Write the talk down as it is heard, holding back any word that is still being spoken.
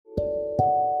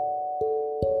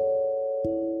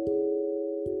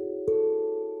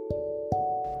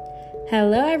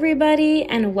Hello, everybody,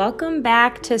 and welcome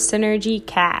back to Synergy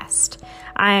Cast.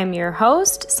 I am your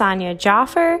host, Sonia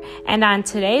Jaffer, and on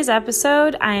today's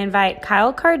episode, I invite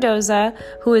Kyle Cardoza,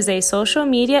 who is a social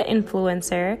media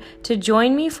influencer, to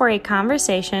join me for a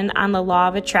conversation on the law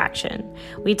of attraction.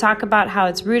 We talk about how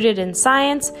it's rooted in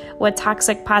science, what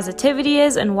toxic positivity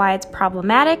is and why it's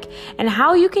problematic, and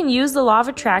how you can use the law of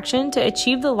attraction to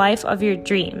achieve the life of your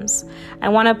dreams. I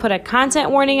want to put a content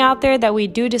warning out there that we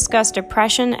do discuss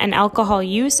depression and alcohol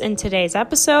use in today's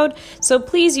episode, so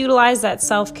please utilize that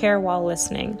self-care while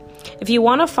listening. If you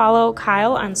want to follow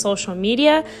Kyle on social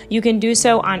media, you can do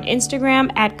so on Instagram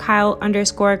at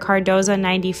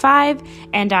Kyle_Cardoza95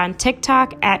 and on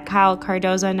TikTok at Kyle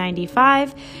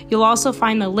Cardoza95. You'll also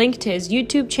find the link to his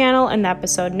YouTube channel in the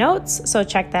episode notes, so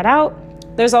check that out.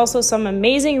 There's also some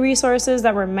amazing resources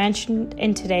that were mentioned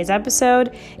in today's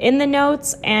episode in the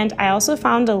notes, and I also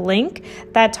found a link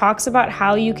that talks about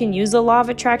how you can use the law of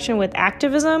attraction with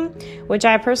activism, which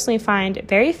I personally find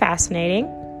very fascinating.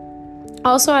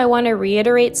 Also, I want to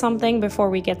reiterate something before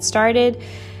we get started,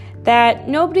 that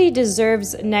nobody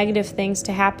deserves negative things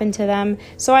to happen to them.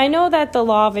 So I know that the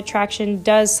law of attraction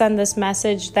does send this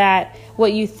message that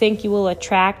what you think you will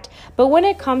attract. But when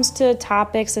it comes to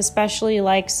topics, especially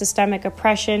like systemic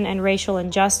oppression and racial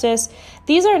injustice,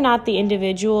 these are not the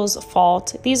individual's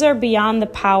fault. These are beyond the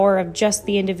power of just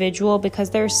the individual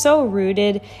because they're so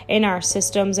rooted in our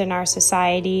systems, in our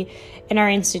society, in our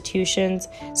institutions.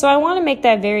 So I want to make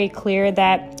that very clear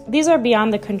that these are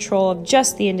beyond the control of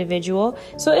just the individual.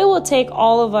 So it will take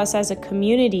all of us as a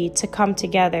community to come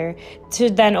together to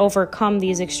then overcome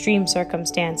these extreme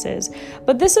circumstances.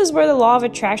 But this is where the law of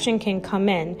attraction can come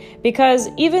in, because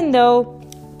even though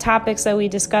topics that we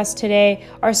discussed today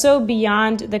are so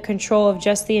beyond the control of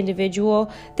just the individual,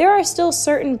 there are still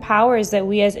certain powers that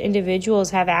we as individuals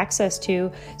have access to.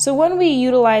 So when we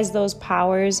utilize those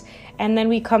powers and then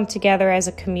we come together as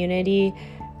a community,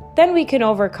 then we can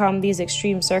overcome these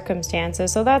extreme circumstances.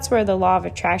 So that's where the law of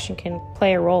attraction can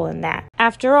play a role in that.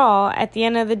 After all, at the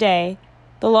end of the day,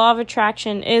 the law of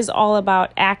attraction is all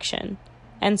about action,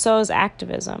 and so is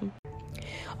activism.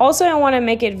 Also, I want to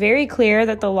make it very clear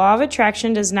that the law of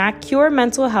attraction does not cure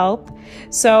mental health.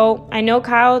 So I know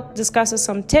Kyle discusses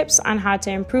some tips on how to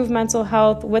improve mental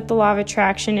health with the law of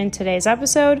attraction in today's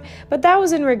episode, but that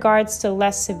was in regards to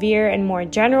less severe and more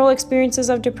general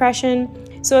experiences of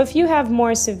depression. So if you have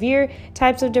more severe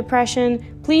types of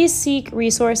depression, please seek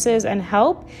resources and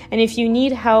help. And if you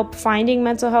need help finding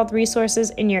mental health resources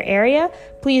in your area,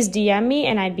 please DM me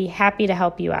and I'd be happy to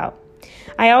help you out.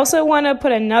 I also want to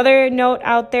put another note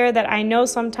out there that I know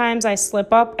sometimes I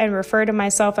slip up and refer to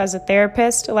myself as a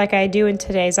therapist like I do in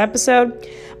today's episode,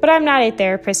 but I'm not a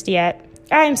therapist yet.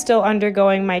 I am still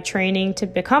undergoing my training to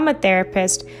become a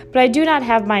therapist, but I do not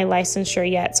have my licensure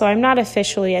yet, so I'm not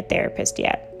officially a therapist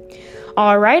yet.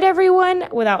 All right, everyone,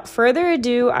 without further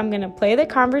ado, I'm going to play the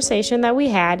conversation that we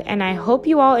had, and I hope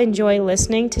you all enjoy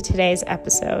listening to today's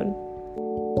episode.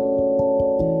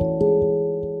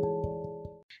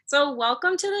 So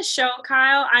welcome to the show,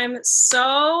 Kyle. I'm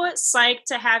so psyched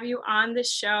to have you on the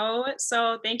show.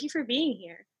 So thank you for being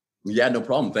here. Yeah, no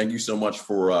problem. Thank you so much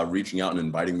for reaching out and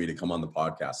inviting me to come on the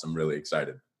podcast. I'm really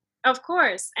excited. Of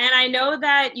course. And I know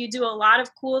that you do a lot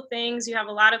of cool things. You have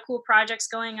a lot of cool projects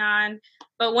going on.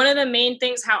 But one of the main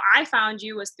things how I found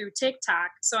you was through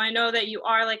TikTok. So I know that you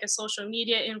are like a social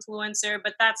media influencer,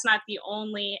 but that's not the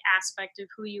only aspect of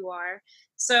who you are.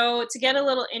 So to get a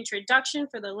little introduction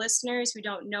for the listeners who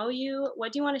don't know you,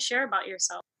 what do you want to share about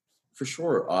yourself? For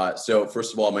sure. So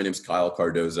first of all, my name is Kyle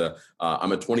Cardoza.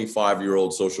 I'm a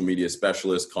 25-year-old social media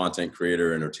specialist, content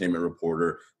creator, entertainment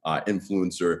reporter,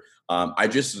 influencer. I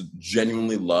just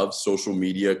genuinely love social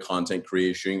media, content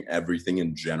creation, everything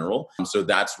in general. So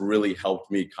that's really helped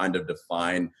me kind of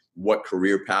define what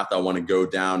career path I want to go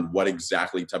down, what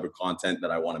exactly type of content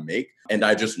that I want to make. And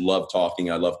I just love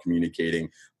talking. I love communicating.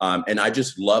 And I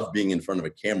just love being in front of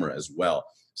a camera as well.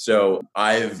 So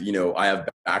I have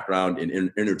background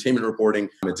in entertainment reporting.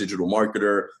 I'm a digital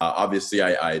marketer. Obviously,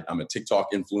 I'm a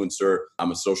TikTok influencer.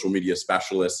 I'm a social media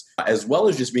specialist, as well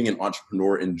as just being an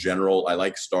entrepreneur in general. I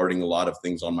like starting a lot of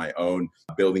things on my own,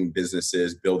 building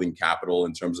businesses, building capital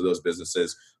in terms of those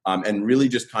businesses, and really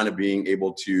just kind of being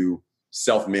able to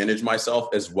self-manage myself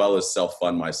as well as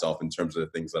self-fund myself in terms of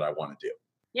the things that I want to do.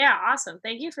 Yeah, awesome.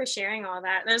 Thank you for sharing all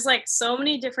that. There's like so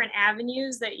many different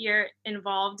avenues that you're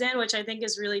involved in, which I think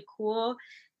is really cool.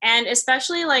 And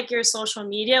especially like your social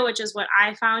media, which is what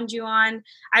I found you on.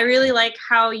 I really like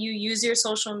how you use your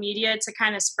social media to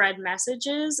kind of spread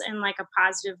messages in like a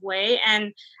positive way.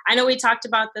 And I know we talked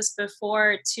about this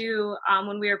before too,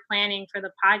 when we were planning for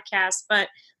the podcast, but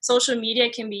social media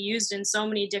can be used in so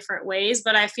many different ways.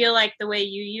 But I feel like the way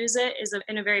you use it is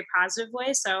in a very positive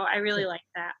way. So I really like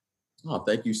that. Oh,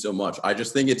 thank you so much. I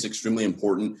just think it's extremely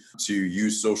important to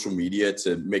use social media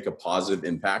to make a positive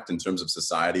impact in terms of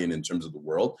society and in terms of the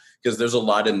world, because there's a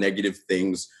lot of negative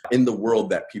things in the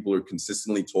world that people are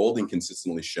consistently told and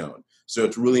consistently shown. So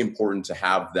it's really important to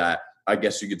have that, I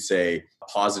guess you could say,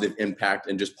 positive impact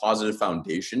and just positive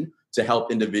foundation to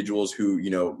help individuals who,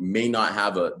 may not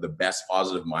have the best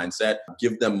positive mindset,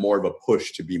 give them more of a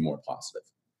push to be more positive.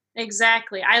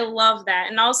 Exactly. I love that.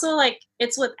 And also like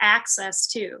it's with access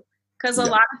too. Because a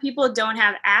lot of people don't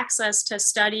have access to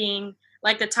studying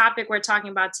like the topic we're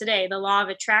talking about today, the law of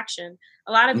attraction.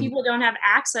 A lot of people don't have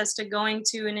access to going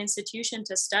to an institution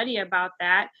to study about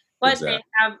that, but they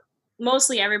have,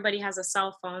 mostly everybody has a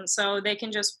cell phone. So they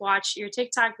can just watch your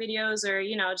TikTok videos or,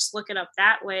 just look it up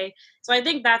that way. So I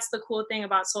think that's the cool thing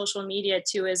about social media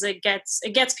too, is it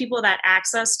gets people that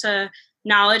access to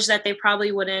knowledge that they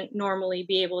probably wouldn't normally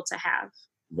be able to have.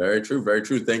 Very true. Very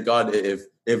true. Thank God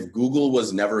if Google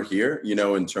was never here,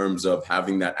 in terms of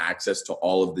having that access to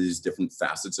all of these different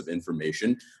facets of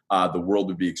information, the world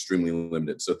would be extremely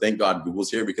limited. So thank God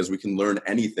Google's here because we can learn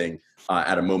anything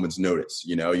at a moment's notice.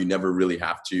 You never really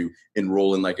have to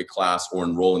enroll in like a class or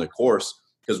enroll in a course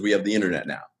because we have the internet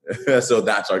now. So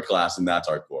that's our class and that's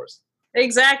our course.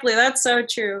 Exactly. That's so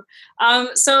true.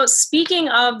 So speaking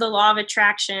of the law of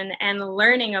attraction and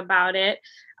learning about it,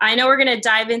 I know we're going to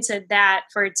dive into that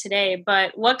for today,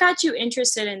 but what got you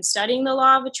interested in studying the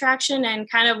law of attraction and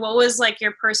kind of what was like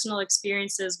your personal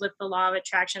experiences with the law of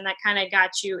attraction that kind of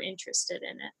got you interested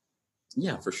in it?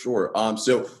 Yeah, for sure.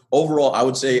 So overall, I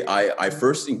would say I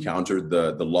first encountered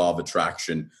the law of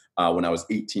attraction when I was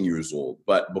 18 years old.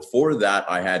 But before that,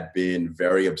 I had been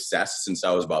very obsessed since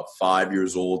I was about 5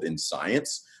 years old in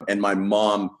science. And my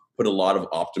mom put a lot of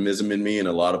optimism in me and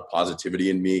a lot of positivity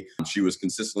in me. She was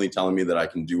consistently telling me that I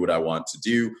can do what I want to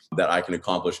do, that I can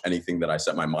accomplish anything that I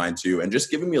set my mind to, and just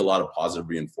giving me a lot of positive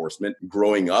reinforcement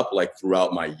growing up, like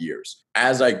throughout my years.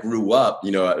 As I grew up,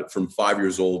 from 5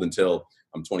 years old until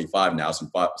I'm 25 now,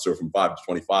 so from 5 to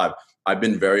 25, I've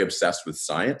been very obsessed with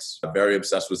science, very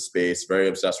obsessed with space, very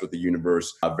obsessed with the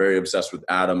universe, very obsessed with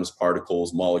atoms,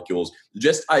 particles, molecules.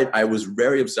 I was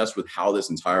very obsessed with how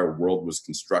this entire world was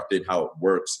constructed, how it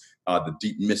works, the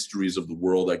deep mysteries of the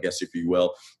world, I guess, if you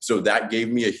will. So that gave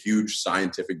me a huge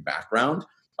scientific background.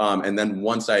 And then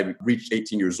once I reached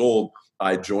 18 years old,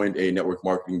 I joined a network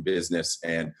marketing business.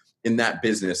 And in that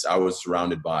business, I was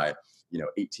surrounded by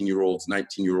 18-year-olds,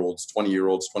 19-year-olds,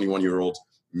 20-year-olds, 21-year-olds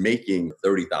making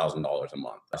 $30,000 a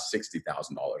month,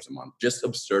 $60,000 a month, just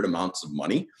absurd amounts of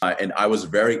money. And I was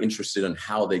very interested in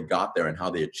how they got there and how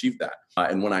they achieved that.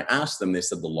 And when I asked them, they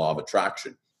said the law of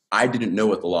attraction. I didn't know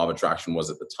what the law of attraction was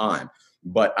at the time.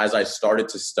 But as I started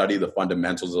to study the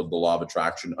fundamentals of the law of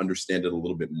attraction, understand it a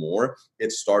little bit more,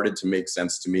 it started to make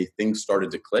sense to me. Things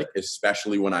started to click,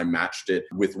 especially when I matched it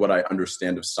with what I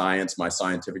understand of science, my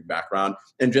scientific background,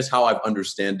 and just how I've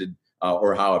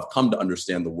or how I've come to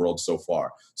understand the world so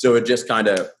far. So it just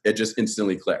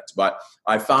instantly clicked. But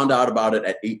I found out about it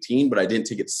at 18, but I didn't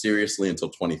take it seriously until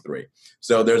 23.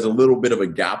 So there's a little bit of a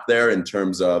gap there in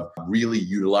terms of really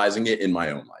utilizing it in my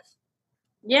own life.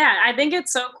 Yeah, I think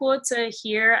it's so cool to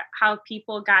hear how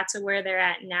people got to where they're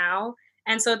at now.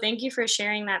 And so thank you for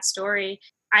sharing that story.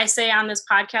 I say on this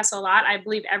podcast a lot, I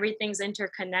believe everything's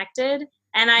interconnected.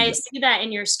 And I see that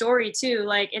in your story too.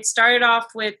 Like it started off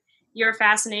with your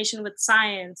fascination with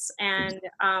science and,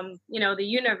 the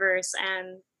universe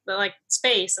and the like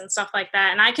space and stuff like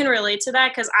that. And I can relate to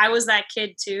that because I was that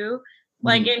kid too.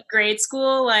 Like in grade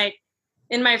school, like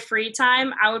in my free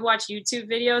time, I would watch YouTube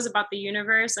videos about the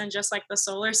universe and just like the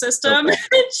solar system and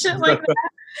shit like that.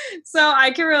 So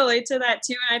I can relate to that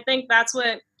too. And I think that's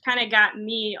what kind of got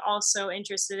me also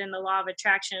interested in the law of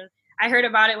attraction. I heard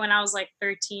about it when I was like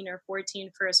 13 or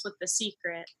 14 first with The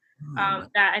Secret.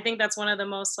 That I think that's one of the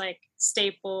most like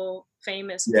staple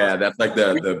famous. Yeah, that's like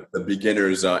the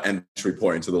beginner's entry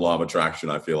point to the law of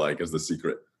attraction, I feel like, is The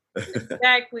Secret.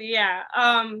 Exactly. Yeah.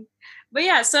 But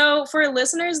yeah, so for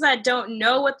listeners that don't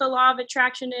know what the law of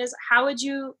attraction is, how would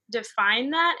you define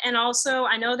that? And also,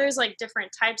 I know there's like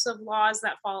different types of laws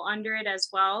that fall under it as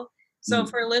well. So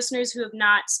for listeners who have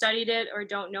not studied it or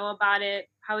don't know about it,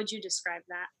 how would you describe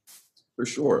that? For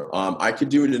sure. I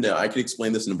could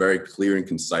explain this in a very clear and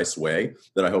concise way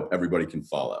that I hope everybody can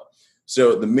follow.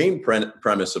 So the main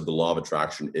premise of the law of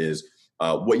attraction is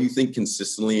what you think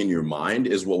consistently in your mind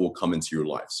is what will come into your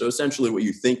life. So essentially what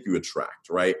you think you attract,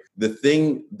 right? The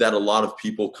thing that a lot of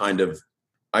people kind of,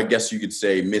 I guess you could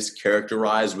say,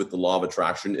 mischaracterize with the law of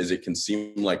attraction is it can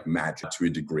seem like magic to a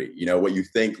degree. You know, what you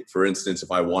think, for instance,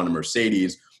 if I want a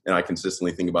Mercedes and I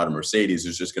consistently think about a Mercedes,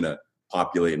 is just going to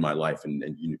populate in my life and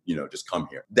you know, just come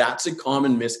here. That's a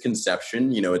common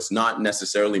misconception. You know, it's not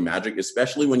necessarily magic,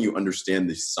 especially when you understand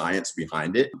the science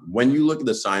behind it. When you look at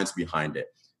the science behind it,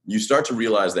 you start to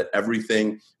realize that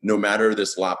everything, no matter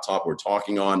this laptop we're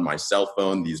talking on, my cell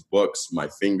phone, these books, my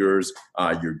fingers,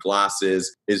 your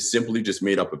glasses, is simply just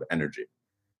made up of energy.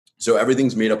 So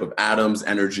everything's made up of atoms,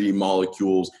 energy,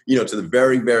 molecules, you know, to the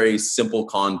very, very simple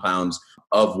compounds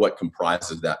of what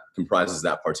comprises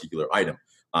that particular item.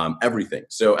 Everything.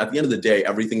 So at the end of the day,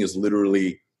 everything is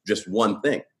literally just one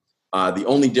thing. The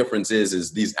only difference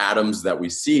is these atoms that we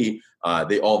see,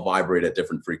 they all vibrate at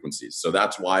different frequencies. So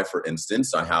that's why, for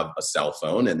instance, I have a cell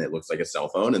phone and it looks like a cell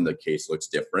phone and the case looks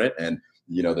different. And,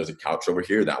 you know, there's a couch over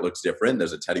here that looks different.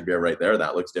 There's a teddy bear right there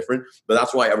that looks different. But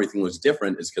that's why everything looks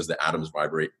different, is because the atoms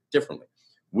vibrate differently.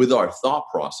 With our thought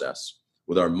process,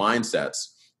 with our mindsets,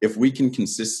 if we can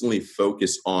consistently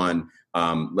focus on,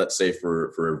 let's say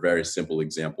for a very simple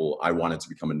example, I wanted to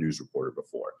become a news reporter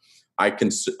before. I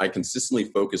consistently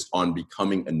focused on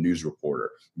becoming a news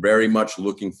reporter, very much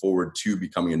looking forward to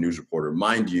becoming a news reporter.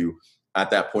 Mind you, at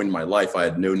that point in my life, I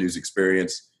had no news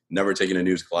experience, never taken a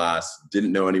news class,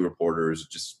 didn't know any reporters,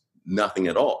 just nothing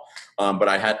at all. But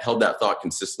I had held that thought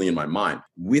consistently in my mind.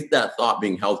 With that thought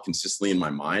being held consistently in my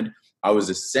mind, I was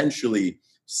essentially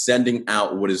sending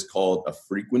out what is called a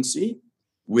frequency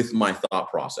with my thought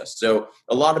process. So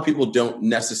a lot of people don't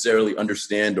necessarily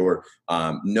understand or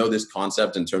know this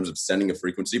concept in terms of sending a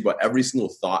frequency, but every single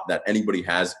thought that anybody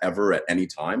has ever at any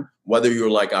time, whether you're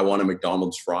like, I want a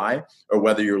McDonald's fry, or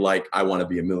whether you're like, I want to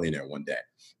be a millionaire one day,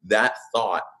 that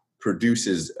thought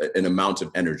produces an amount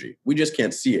of energy. We just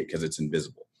can't see it because it's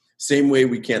invisible. Same way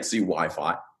we can't see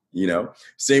Wi-Fi, you know,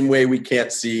 same way we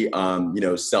can't see,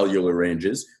 cellular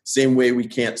ranges, same way we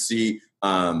can't see,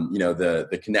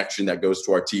 the connection that goes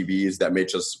to our TVs that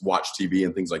makes us watch TV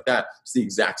and things like that. It's the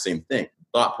exact same thing.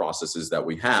 Thought processes that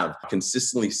we have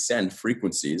consistently send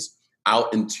frequencies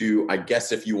out into, I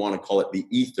guess, if you want to call it the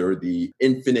ether, the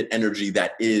infinite energy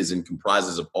that is and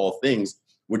comprises of all things,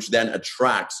 which then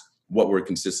attracts what we're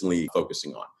consistently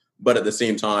focusing on. But at the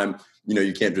same time, you know,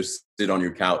 you can't just sit on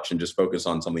your couch and just focus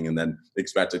on something and then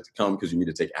expect it to come, because you need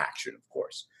to take action, of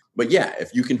course. But yeah,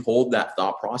 if you can hold that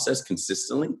thought process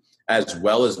consistently, as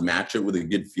well as match it with a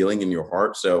good feeling in your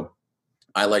heart. So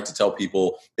I like to tell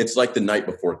people it's like the night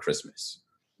before Christmas.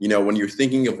 You know, when you're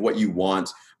thinking of what you want,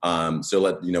 back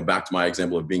to my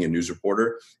example of being a news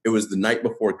reporter, it was the night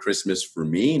before Christmas for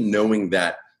me, knowing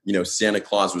that, you know, Santa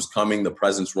Claus was coming, the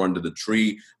presents were under the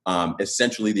tree,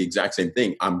 essentially the exact same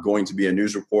thing. I'm going to be a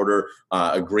news reporter.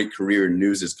 A great career in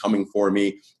news is coming for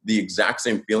me. The exact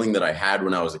same feeling that I had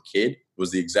when I was a kid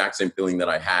was the exact same feeling that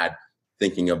I had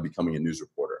thinking of becoming a news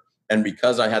reporter. And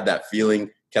because I had that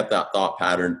feeling, kept that thought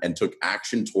pattern, and took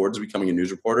action towards becoming a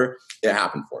news reporter, it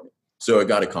happened for me. So it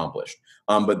got accomplished.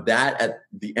 But that, at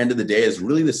the end of the day, is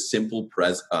really the simple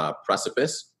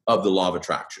precipice of the law of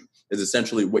attraction. Is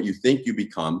essentially what you think you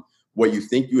become, what you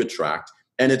think you attract.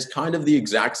 And it's kind of the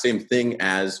exact same thing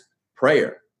as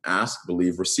prayer. Ask,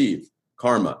 believe, receive.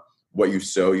 Karma. What you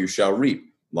sow, you shall reap.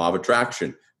 Law of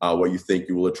attraction. What you think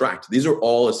you will attract. These are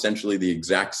all essentially the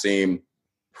exact same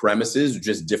premises,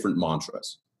 just different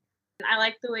mantras. I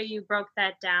like the way you broke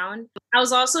that down.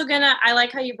 I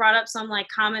like how you brought up some like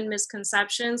common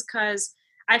misconceptions, because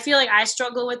I feel like I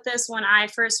struggle with this when I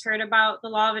first heard about the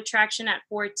law of attraction at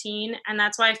 14. And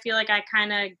that's why I feel like I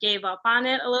kind of gave up on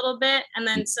it a little bit. And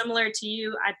then similar to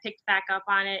you, I picked back up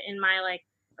on it in my like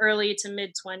early to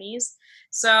mid 20s.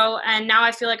 So, and now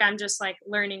I feel like I'm just like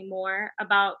learning more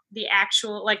about the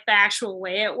actual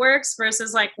way it works,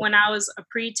 versus like when I was a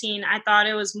preteen, I thought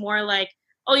it was more like,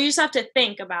 oh, you just have to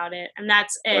think about it and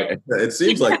that's it. It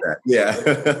seems like that.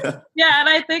 Yeah. Yeah. And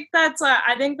I think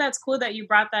that's cool that you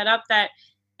brought that up, that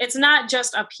it's not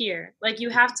just up here. Like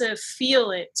you have to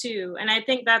feel it too. And I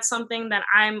think that's something that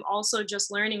I'm also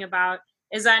just learning about,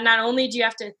 is that not only do you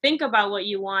have to think about what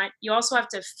you want, you also have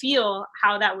to feel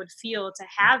how that would feel to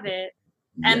have it,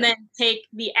 and then take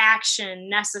the action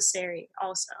necessary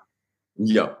also.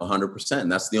 Yeah, 100%. And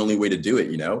that's the only way to do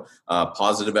it, you know,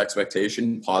 positive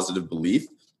expectation, positive belief,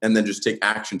 and then just take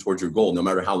action towards your goal, no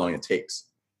matter how long it takes.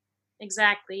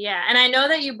 Exactly. Yeah. And I know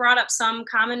that you brought up some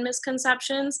common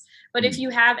misconceptions, but if you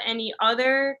have any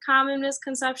other common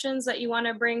misconceptions that you want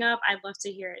to bring up, I'd love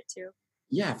to hear it too.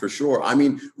 Yeah, for sure. I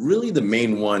mean, really the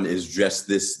main one is just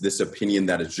this opinion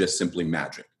that it's just simply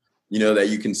magic. that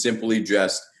you can simply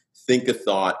just think a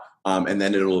thought, and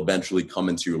then it'll eventually come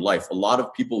into your life. A lot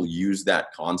of people use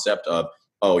that concept of,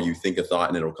 oh, you think a thought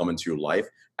and it'll come into your life,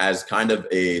 as kind of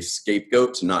a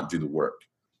scapegoat to not do the work.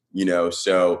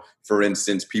 So for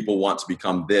instance, people want to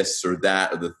become this or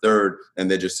that or the third, and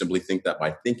they just simply think that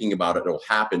by thinking about it, it'll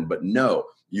happen. But no,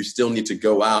 you still need to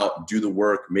go out, do the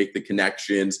work, make the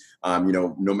connections.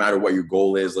 No matter what your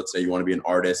goal is, let's say you want to be an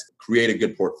artist, create a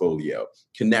good portfolio,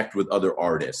 connect with other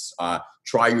artists,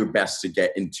 try your best to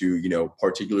get into,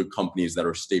 particular companies that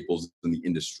are staples in the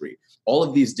industry. All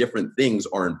of these different things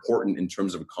are important in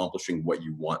terms of accomplishing what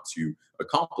you want to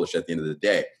accomplish at the end of the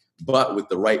day. But with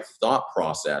the right thought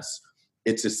process,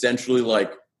 it's essentially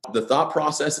like the thought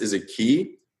process is a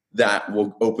key that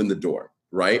will open the door,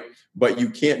 right? But you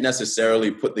can't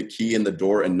necessarily put the key in the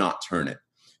door and not turn it.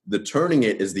 The turning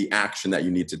it is the action that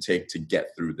you need to take to get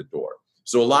through the door.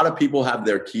 So a lot of people have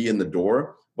their key in the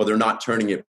door, but they're not turning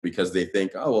it because they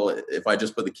think, oh, well, if I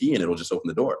just put the key in, it'll just open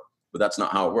the door. But that's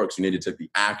not how it works. You need to take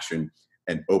the action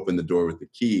and open the door with the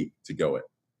key to go in.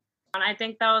 And I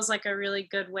think that was like a really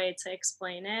good way to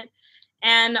explain it.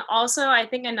 And also, I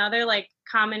think another like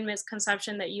common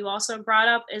misconception that you also brought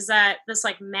up is that this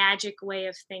like magic way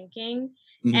of thinking.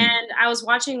 Mm-hmm. And I was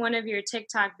watching one of your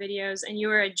TikTok videos and you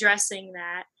were addressing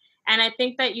that. And I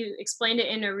think that you explained it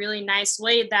in a really nice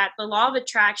way, that the law of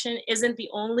attraction isn't the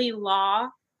only law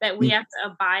that we have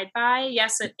to abide by.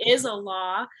 Yes, it is a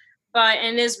law, but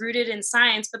and is rooted in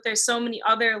science, but there's so many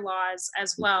other laws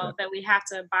as well that we have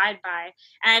to abide by.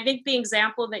 And I think the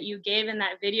example that you gave in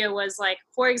that video was like,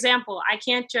 for example, I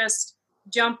can't just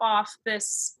jump off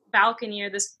this balcony or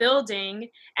this building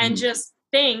and just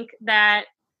think that,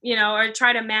 or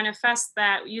try to manifest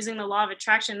that using the law of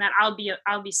attraction, that I'll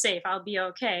be safe, I'll be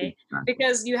okay,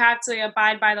 because you have to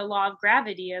abide by the law of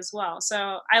gravity as well.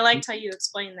 So I liked how you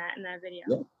explained that in that video.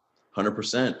 Yeah.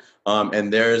 100%.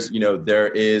 And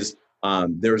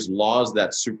there's laws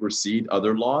that supersede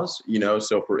other laws,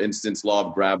 so for instance, law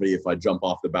of gravity, if I jump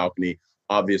off the balcony,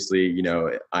 obviously,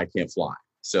 I can't fly.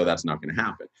 So that's not going to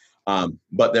happen.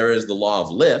 But there is the law of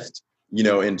lift,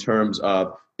 in terms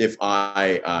of if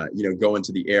I, go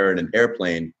into the air in an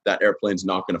airplane, that airplane's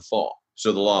not going to fall.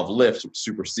 So the law of lift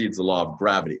supersedes the law of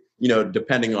gravity,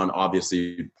 depending on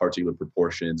obviously particular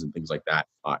proportions and things like that,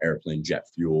 airplane jet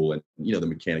fuel and, the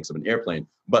mechanics of an airplane.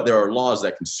 But there are laws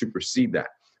that can supersede that.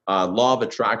 Law of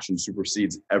attraction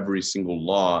supersedes every single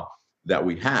law that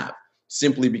we have,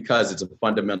 simply because it's a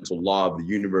fundamental law of the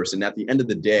universe. And at the end of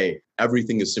the day,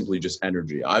 everything is simply just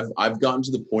energy. I've gotten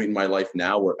to the point in my life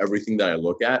now where everything that I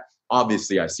look at,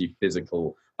 obviously I see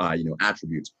physical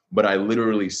attributes, but I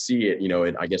literally see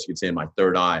it, I guess you could say in my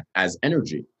third eye, as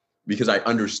energy, because I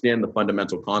understand the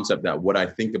fundamental concept that what I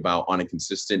think about on a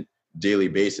consistent daily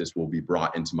basis will be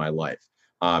brought into my life.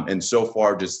 And so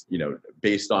far, just,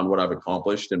 based on what I've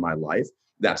accomplished in my life,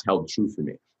 that's held true for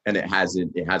me, and it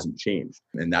hasn't changed.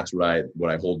 And that's what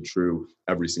I hold true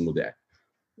every single day.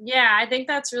 Yeah, I think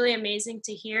that's really amazing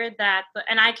to hear that.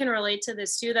 And I can relate to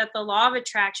this too, that the law of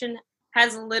attraction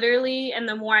has literally, and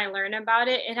the more I learn about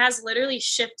it, it has literally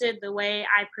shifted the way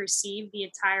I perceive the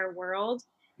entire world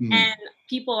and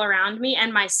people around me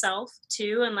and myself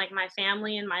too, and like my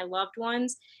family and my loved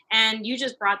ones. And you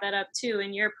just brought that up too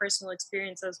in your personal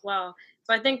experience as well.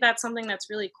 So I think that's something that's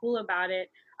really cool about it.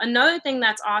 Another thing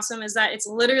that's awesome is that it's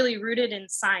literally rooted in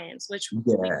science, which we've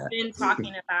been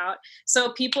talking about.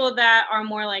 So people that are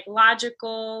more like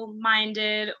logical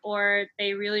minded, or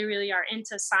they really, really are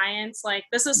into science, like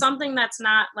this is something that's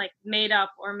not like made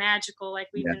up or magical, like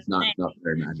we've been saying. Not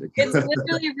very magic. It's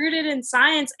literally rooted in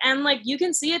science. And like you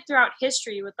can see it throughout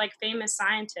history with like famous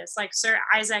scientists, like Sir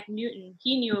Isaac Newton.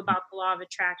 He knew about the law of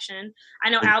attraction.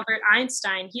 I know Albert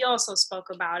Einstein, he also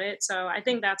spoke about it. So I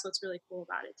think that's what's really cool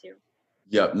about it too.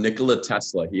 Yeah, Nikola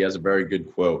Tesla, he has a very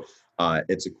good quote.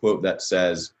 It's a quote that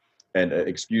says, and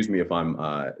excuse me if I'm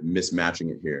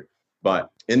mismatching it here, but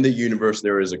in the universe,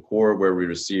 there is a core where we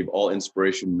receive all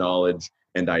inspiration, knowledge,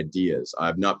 and ideas.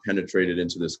 I've not penetrated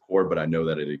into this core, but I know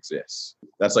that it exists.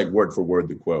 That's like word for word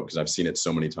the quote, because I've seen it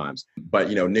so many times. But,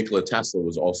 Nikola Tesla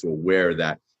was also aware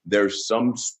that there's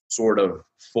some sort of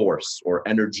force or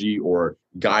energy or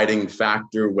guiding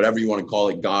factor, whatever you want to call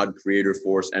it, God, creator,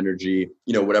 force, energy,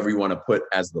 whatever you want to put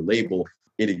as the label,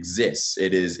 it exists.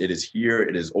 It is here.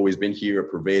 It has always been here.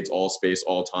 It pervades all space,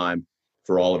 all time,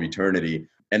 for all of eternity.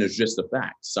 And it's just a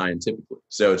fact scientifically.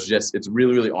 So it's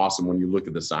really, really awesome when you look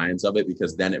at the science of it,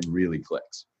 because then it really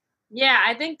clicks. Yeah,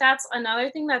 I think that's another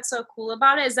thing that's so cool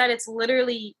about it, is that it's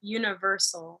literally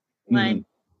universal. Like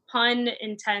pun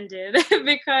intended, Yeah,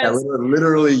 because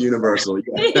literally universal.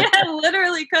 Yeah. yeah,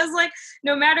 literally, because like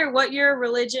no matter what your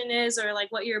religion is or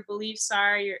like what your beliefs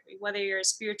are, whether you're a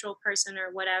spiritual person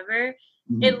or whatever,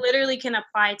 it Mhm. literally can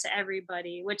apply to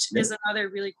everybody, which Yeah, is another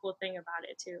really cool thing about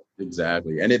it too.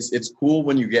 exactly. And it's cool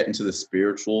when you get into the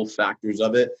spiritual factors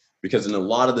of it, because in a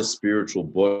lot of the spiritual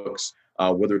books,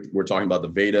 whether we're talking about the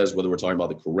Vedas, whether we're talking about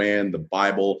the Quran, the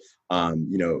Bible,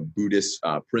 Buddhist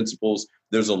principles,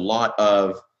 there's a lot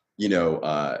of,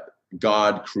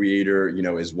 God creator,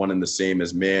 is one and the same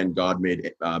as man. God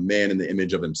made man in the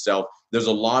image of himself. There's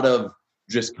a lot of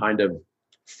just kind of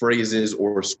phrases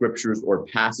or scriptures or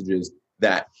passages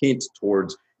that hint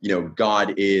towards,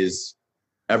 God is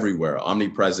everywhere,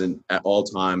 omnipresent at all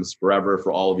times, forever,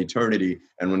 for all of eternity.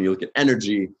 And when you look at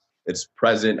energy, it's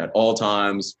present at all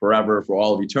times, forever, for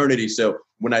all of eternity. So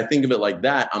when I think of it like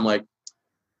that, I'm like,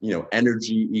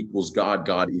 energy equals God,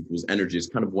 God equals energy. It's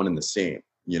kind of one and the same,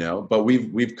 But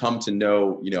we've come to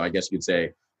know, I guess you'd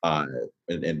say,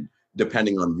 and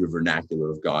depending on your vernacular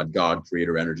of God, God,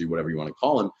 creator, energy, whatever you want to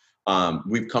call him,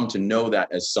 we've come to know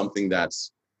that as something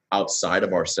that's outside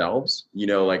of ourselves.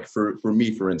 Like for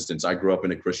me, for instance, I grew up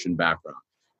in a Christian background.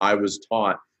 I was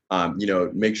taught,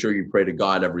 make sure you pray to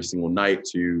God every single night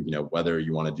to, whether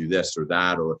you want to do this or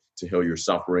that, or to heal your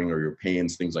suffering or your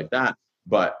pains, things like that.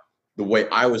 But the way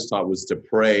I was taught was to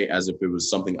pray as if it was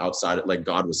something outside, like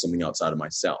God was something outside of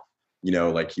myself.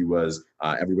 Like he was,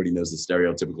 everybody knows the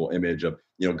stereotypical image of,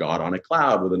 God on a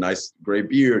cloud with a nice gray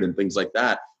beard and things like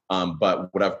that.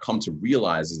 But what I've come to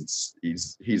realize is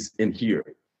he's in here.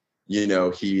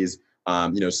 He's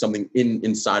something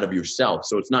inside of yourself.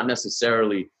 So it's not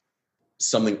necessarily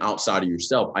something outside of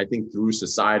yourself. I think through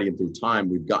society and through time,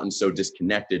 we've gotten so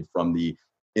disconnected from the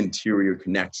interior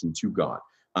connection to God,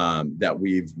 that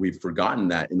we've forgotten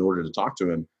that in order to talk to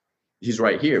him, he's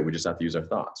right here. We just have to use our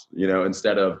thoughts,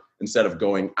 instead of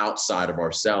going outside of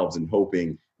ourselves and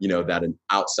hoping, that an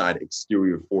outside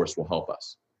exterior force will help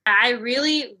us. I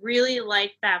really, really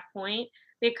like that point,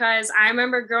 because I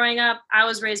remember growing up, I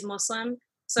was raised Muslim.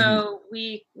 So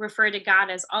we refer to God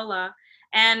as Allah.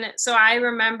 And so I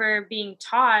remember being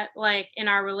taught, like in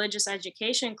our religious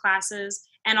education classes,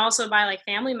 and also by like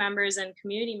family members and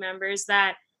community members,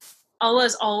 that Allah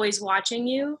is always watching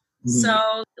you. Mm-hmm.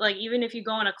 So like even if you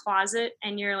go in a closet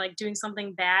and you're like doing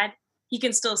something bad, he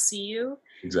can still see you.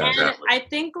 Exactly. And I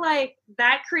think like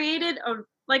that created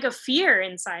a fear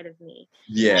inside of me.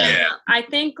 Yeah. And I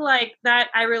think like that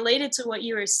I related to what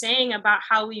you were saying about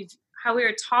how we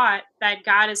were taught that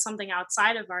God is something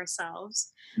outside of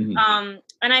ourselves. Mm-hmm.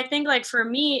 And I think like for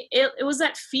me, it was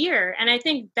that fear. And I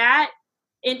think that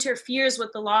interferes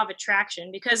with the law of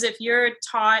attraction, because if you're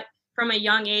taught from a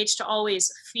young age to always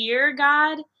fear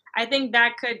God, I think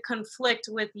that could conflict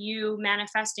with you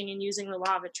manifesting and using the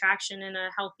law of attraction in a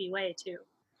healthy way too.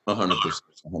 100%,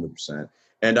 100%.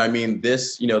 And I mean,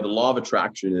 this, the law of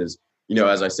attraction is,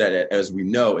 as I said, as we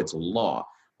know, it's a law.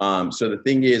 So the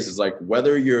thing is like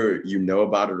whether you know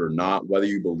about it or not, whether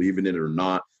you believe in it or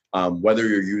not, whether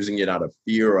you're using it out of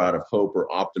fear or out of hope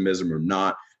or optimism or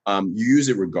not, you use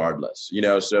it regardless.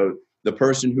 So the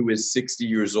person who is 60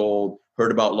 years old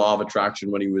heard about law of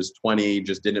attraction when he was 20,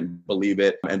 just didn't believe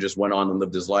it and just went on and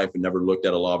lived his life and never looked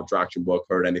at a law of attraction book,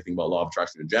 heard anything about law of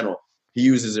attraction in general. He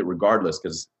uses it regardless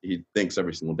because he thinks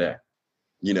every single day.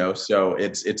 So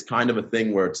it's kind of a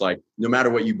thing where it's like no matter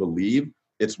what you believe,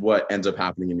 it's what ends up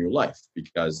happening in your life,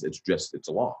 because it's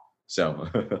a law. So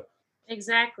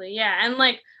Exactly. Yeah. And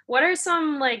like, what are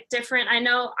some like different, I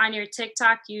know on your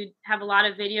TikTok, you have a lot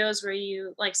of videos where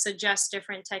you like suggest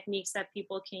different techniques that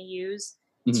people can use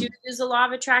to use the law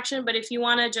of attraction. But if you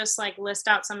want to just like list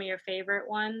out some of your favorite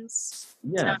ones.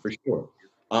 Yeah, for sure.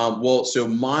 Well, so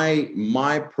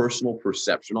my personal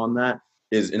perception on that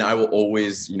is, and I will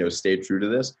always, stay true to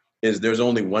this, is there's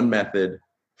only one method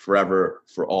forever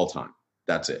for all time.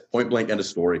 That's it. Point blank, end of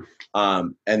story.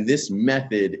 And this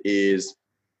method is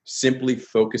simply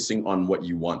focusing on what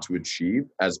you want to achieve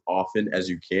as often as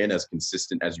you can, as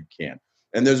consistent as you can.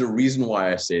 And there's a reason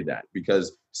why I say that,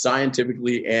 because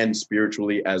scientifically and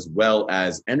spiritually, as well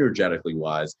as energetically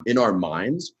wise, in our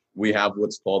minds, we have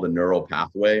what's called a neural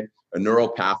pathway. A neural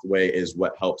pathway is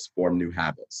what helps form new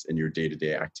habits in your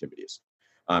day-to-day activities.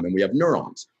 And we have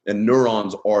neurons, and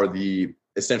neurons are the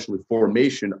essentially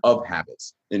formation of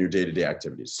habits in your day-to-day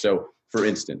activities. So for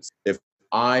instance, if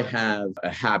I have a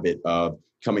habit of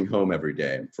coming home every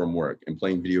day from work and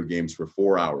playing video games for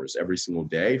 4 hours every single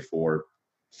day for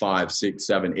 5, 6,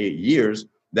 7, 8 years,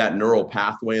 that neural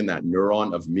pathway and that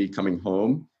neuron of me coming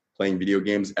home, playing video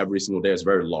games every single day is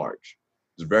very large.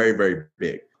 It's very, very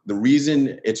big. The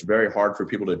reason it's very hard for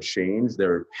people to change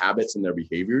their habits and their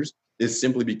behaviors is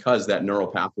simply because that neural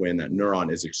pathway and that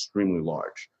neuron is extremely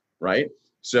large, right?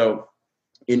 So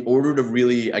in order to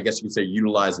really, I guess you could say,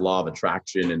 utilize law of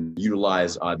attraction and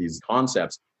utilize these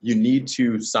concepts, you need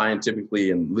to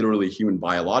scientifically and literally human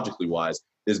biologically wise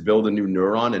is build a new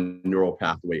neuron and neural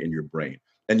pathway in your brain.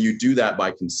 And you do that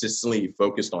by consistently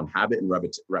focused on habit and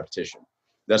repetition.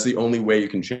 That's the only way you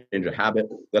can change a habit.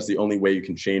 That's the only way you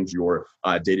can change your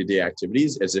day-to-day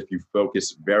activities, as if you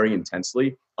focus very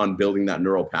intensely on building that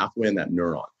neural pathway and that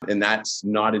neuron. And that's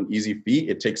not an easy feat.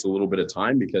 It takes a little bit of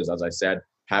time because, as I said,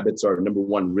 habits are, number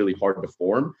one, really hard to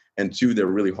form, and two, they're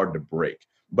really hard to break.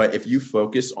 But if you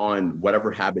focus on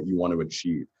whatever habit you want to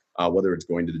achieve, whether it's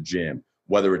going to the gym,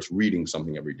 whether it's reading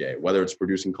something every day, whether it's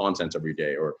producing content every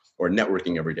day or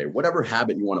networking every day, whatever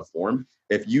habit you want to form,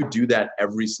 if you do that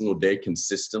every single day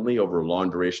consistently over a long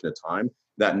duration of time,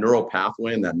 that neural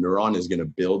pathway and that neuron is going to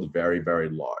build very, very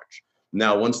large.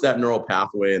 Now, once that neural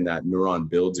pathway and that neuron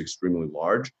builds extremely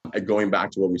large, going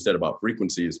back to what we said about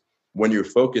frequencies, when you're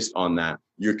focused on that,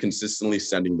 you're consistently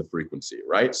sending the frequency,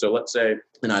 right? So let's say,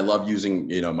 and I love using,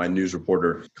 my news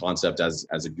reporter concept as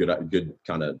a good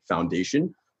kind of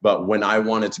foundation. But when I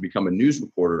wanted to become a news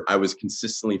reporter, I was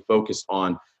consistently focused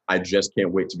on, I just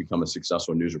can't wait to become a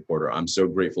successful news reporter. I'm so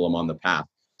grateful I'm on the path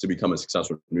to become a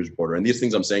successful news reporter. And these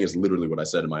things I'm saying is literally what I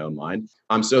said in my own mind.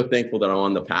 I'm so thankful that I'm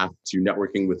on the path to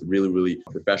networking with really, really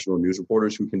professional news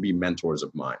reporters who can be mentors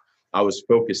of mine. I was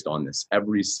focused on this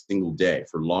every single day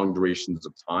for long durations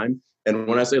of time. And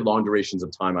when I say long durations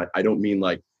of time, I don't mean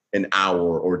like an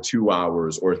hour or 2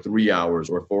 hours or 3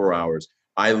 hours or 4 hours.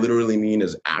 I literally mean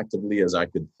as actively as I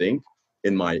could think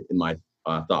in my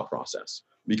thought process.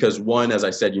 Because one, as I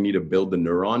said, you need to build the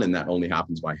neuron, and that only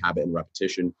happens by habit and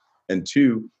repetition. And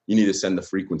two, you need to send the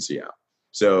frequency out.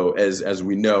 So as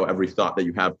we know, every thought that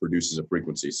you have produces a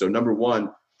frequency. So number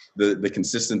one, the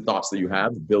consistent thoughts that you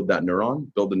have build that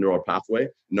neuron, build the neural pathway.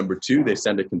 Number two, they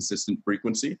send a consistent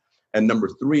frequency. And number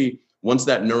three, once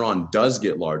that neuron does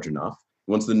get large enough,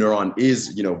 once the neuron is,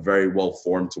 very well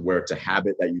formed to where it's a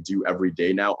habit that you do every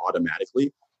day now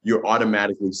automatically, you're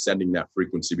automatically sending that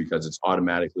frequency because it's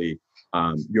automatically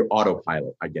your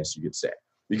autopilot, I guess you could say,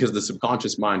 because the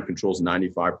subconscious mind controls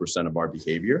 95% of our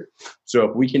behavior. So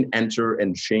if we can enter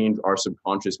and change our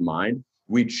subconscious mind,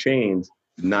 we change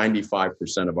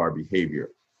 95% of our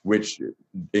behavior, which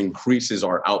increases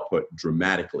our output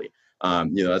dramatically.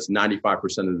 That's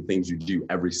 95% of the things you do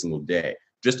every single day,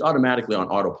 just automatically on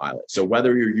autopilot. So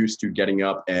whether you're used to getting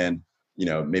up and,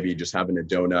 maybe just having a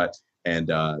donut and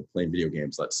playing video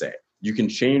games, let's say, you can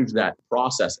change that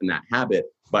process and that habit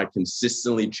by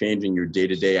consistently changing your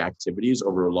day-to-day activities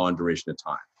over a long duration of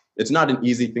time. It's not an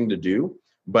easy thing to do,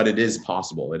 but it is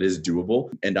possible. It is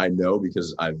doable. And I know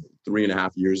because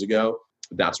 3.5 years ago,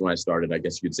 that's when I started, I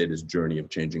guess you could say, this journey of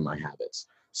changing my habits.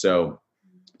 So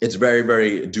it's very,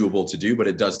 very doable to do, but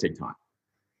it does take time.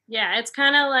 Yeah, it's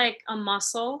kind of like a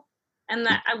muscle. And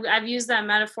that I've used that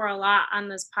metaphor a lot on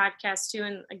this podcast too,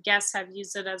 and guests have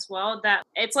used it as well, that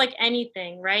it's like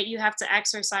anything, right? You have to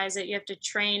exercise it, you have to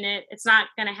train it. It's not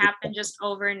going to happen just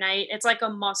overnight. It's like a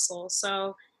muscle.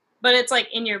 So, but it's like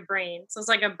in your brain. So it's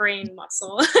like a brain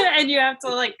muscle. And you have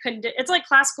to it's like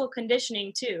classical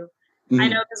conditioning too. Mm-hmm. I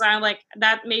know, because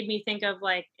that made me think of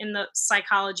like in the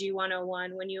psychology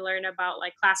 101, when you learn about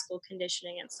like classical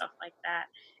conditioning and stuff like that.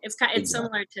 It's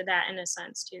similar to that in a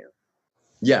sense too.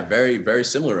 Yeah, very, very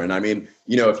similar. And I mean,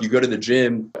 if you go to the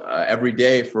gym every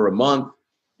day for a month,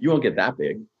 you won't get that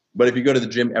big. But if you go to the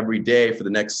gym every day for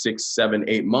the next 6, 7,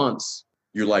 8 months,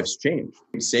 your life's changed.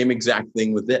 Same exact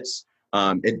thing with this.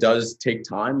 It does take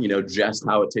time, just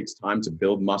how it takes time to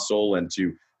build muscle and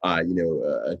to,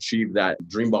 achieve that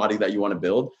dream body that you want to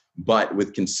build. But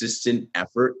with consistent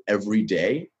effort every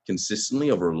day,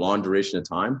 consistently over a long duration of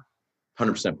time,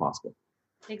 100% possible.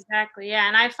 Exactly. Yeah.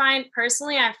 And I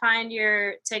find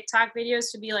your TikTok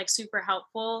videos to be like super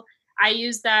helpful. I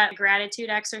use that gratitude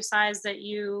exercise that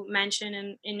you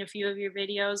mentioned in a few of your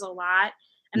videos a lot.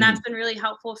 And that's been really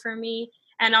helpful for me.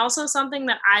 And also something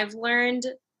that I've learned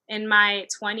in my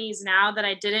 20s now that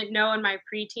I didn't know in my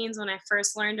preteens when I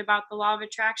first learned about the law of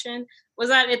attraction was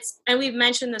that and we've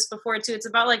mentioned this before too, it's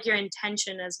about like your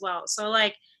intention as well. So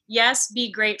like, yes,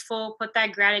 be grateful, put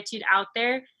that gratitude out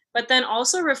there, but then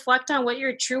also reflect on what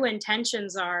your true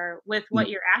intentions are with what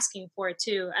you're asking for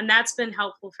too. And that's been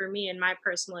helpful for me in my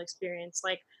personal experience,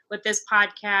 like with this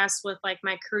podcast, with like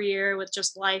my career, with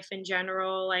just life in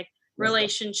general, like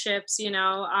relationships,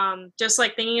 just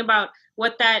like thinking about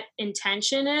what that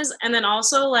intention is. And then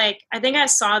also like, I think I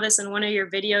saw this in one of your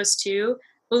videos too,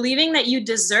 believing that you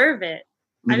deserve it.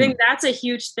 I think that's a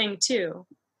huge thing too.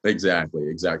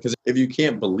 Exactly. Because if you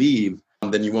can't believe,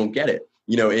 then you won't get it.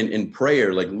 In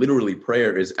prayer, like literally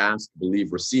prayer is ask,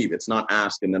 believe, receive. It's not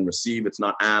ask and then receive. It's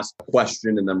not ask,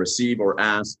 question and then receive, or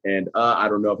ask and I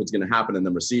don't know if it's going to happen and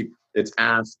then receive. It's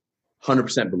ask,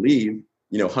 100% believe,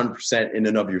 100% in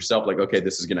and of yourself, like, okay,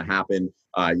 this is going to happen.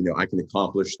 I can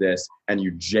accomplish this. And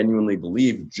you genuinely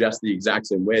believe just the exact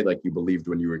same way, like you believed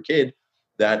when you were a kid,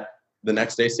 that the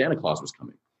next day Santa Claus was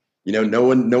coming. No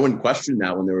one questioned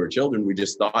that when they were children. We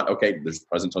just thought, okay, there's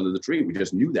presents under the tree. We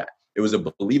just knew that. It was a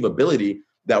believability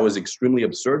that was extremely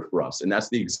absurd for us. And that's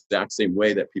the exact same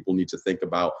way that people need to think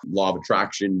about law of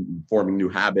attraction, forming new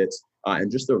habits,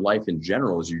 and just their life in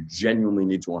general, is you genuinely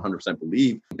need to 100%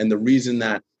 believe. And the reason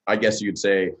that I guess you'd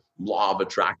say law of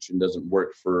attraction doesn't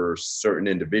work for certain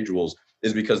individuals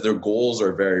is because their goals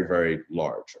are very, very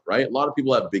large, right? A lot of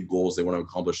people have big goals. They want to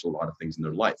accomplish a lot of things in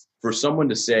their life. For someone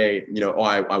to say,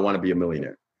 I want to be a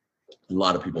millionaire. A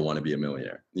lot of people want to be a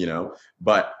millionaire,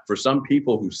 but for some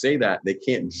people who say that, they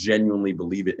can't genuinely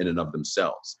believe it in and of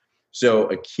themselves. So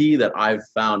a key that I've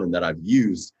found and that I've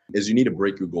used is you need to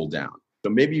break your goal down. So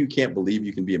maybe you can't believe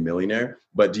you can be a millionaire,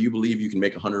 but do you believe you can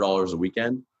make $100 a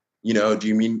weekend? Do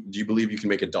you believe you can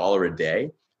make $1 a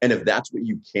day? And if that's what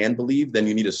you can believe, then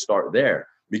you need to start there.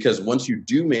 Because once you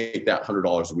do make that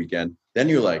 $100 a weekend, then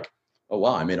you're like, oh,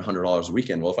 wow, I made $100 a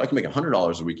weekend. Well, if I can make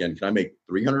 $100 a weekend, can I make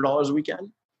 $300 a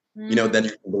weekend? Then you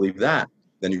can believe that.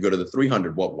 Then you go to the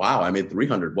 300. Well, wow, I made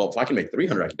 300. Well, if I can make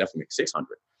 300, I can definitely make 600.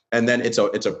 And then it's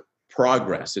a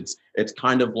progress. It's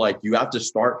kind of like you have to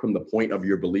start from the point of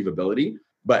your believability,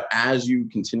 but as you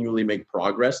continually make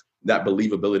progress, that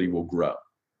believability will grow.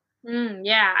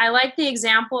 Yeah, I like the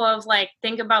example of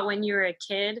think about when you were a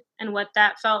kid and what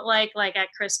that felt like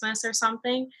at Christmas or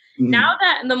something. Now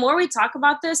that the more we talk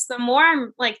about this, the more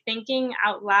I'm thinking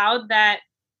out loud that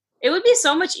it would be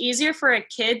so much easier for a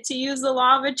kid to use the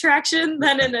law of attraction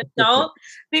than an adult,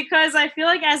 because I feel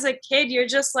like as a kid, you're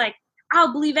just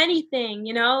I'll believe anything,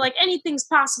 anything's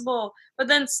possible. But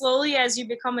then slowly as you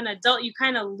become an adult, you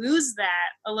kind of lose that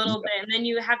a little bit. And then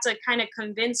you have to kind of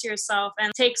convince yourself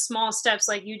and take small steps,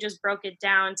 like you just broke it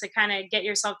down, to kind of get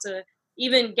yourself to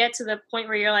even get to the point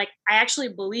where you're like, I actually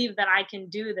believe that I can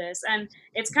do this. And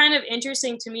it's kind of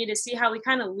interesting to me to see how we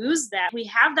kind of lose that. We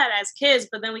have that as kids,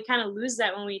 but then we kind of lose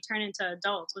that when we turn into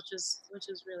adults, which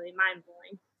is really mind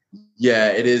blowing. Yeah,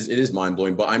 it is mind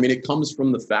blowing. But I mean, it comes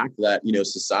from the fact that,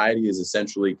 society is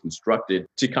essentially constructed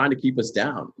to kind of keep us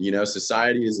down.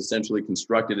 Society is essentially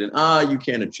constructed and, you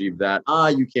can't achieve that.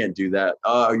 You can't do that.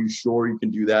 Are you sure you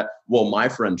can do that? Well, my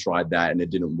friend tried that and it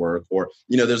didn't work. Or,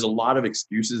 there's a lot of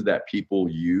excuses that people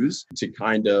use to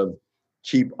kind of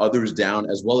keep others down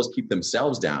as well as keep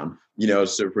themselves down.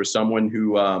 So for someone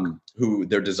who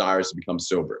their desire is to become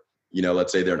sober,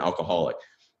 let's say they're an alcoholic.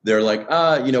 They're like,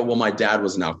 well, my dad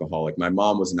was an alcoholic. My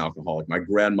mom was an alcoholic. My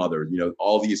grandmother,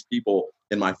 all these people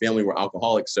in my family were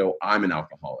alcoholics. So I'm an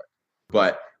alcoholic.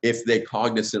 But if they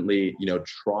cognizantly,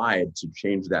 tried to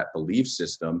change that belief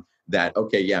system that,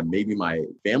 okay, yeah, maybe my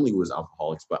family was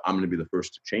alcoholics, but I'm going to be the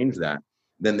first to change that,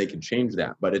 then they can change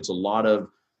that. But it's a lot of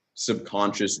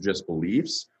subconscious just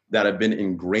beliefs that have been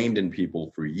ingrained in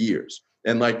people for years.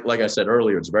 And like I said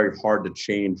earlier, it's very hard to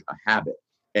change a habit.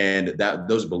 And that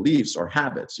those beliefs are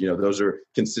habits. Those are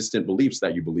consistent beliefs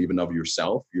that you believe in of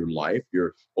yourself, your life,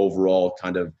 your overall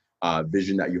kind of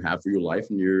vision that you have for your life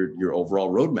and your overall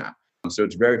roadmap. So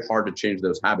it's very hard to change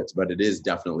those habits, but it is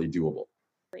definitely doable.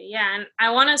 Yeah. And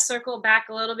I want to circle back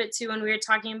a little bit too when we were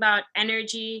talking about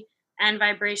energy and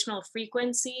vibrational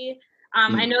frequency.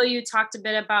 I know you talked a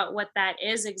bit about what that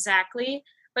is exactly,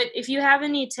 but if you have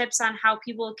any tips on how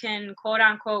people can quote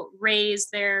unquote raise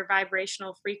their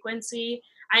vibrational frequency,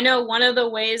 I know one of the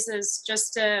ways is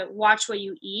just to watch what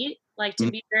you eat, to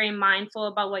be very mindful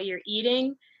about what you're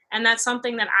eating. And that's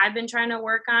something that I've been trying to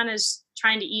work on, is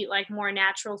trying to eat more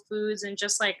natural foods and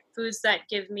just foods that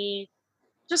give me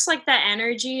just that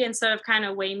energy instead of kind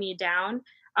of weigh me down.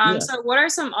 So what are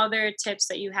some other tips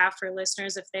that you have for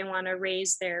listeners if they want to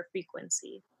raise their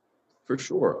frequency? For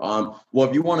sure. Well,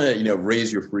 if you want to,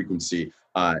 raise your frequency,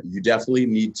 you definitely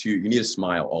need to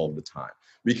smile all of the time.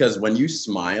 Because when you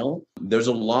smile, there's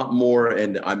a lot more,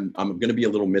 and I'm going to be a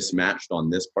little mismatched on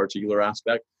this particular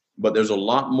aspect, but there's a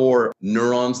lot more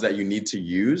neurons that you need to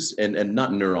use, and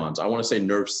not neurons, I want to say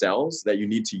nerve cells that you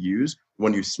need to use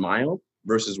when you smile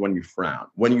versus when you frown.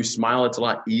 When you smile, it's a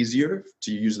lot easier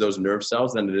to use those nerve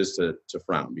cells than it is to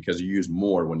frown, because you use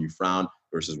more when you frown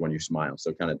versus when you smile.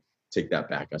 So kind of take that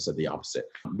back. I said the opposite.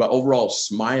 But overall,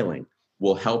 smiling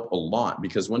will help a lot,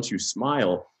 because once you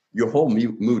smile, your whole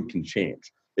mood can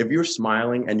change. If you're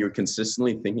smiling and you're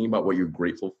consistently thinking about what you're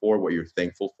grateful for, what you're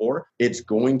thankful for, it's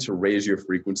going to raise your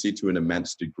frequency to an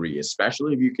immense degree,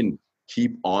 especially if you can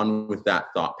keep on with that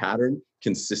thought pattern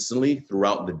consistently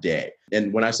throughout the day.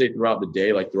 And when I say throughout the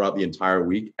day, like throughout the entire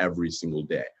week, every single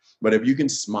day. But if you can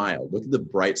smile, look at the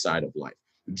bright side of life,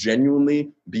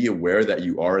 genuinely be aware that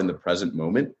you are in the present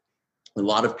moment. A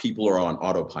lot of people are on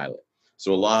autopilot.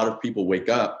 So a lot of people wake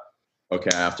up, okay,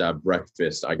 I have to have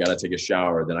breakfast. I got to take a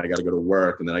shower. Then I got to go to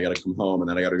work. And then I got to come home. And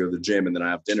then I got to go to the gym. And then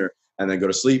I have dinner and then go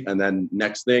to sleep. And then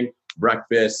next thing,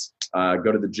 breakfast,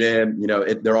 go to the gym. You know,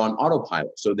 they're on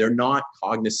autopilot. So they're not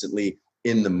cognizantly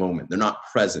in the moment. They're not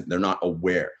present. They're not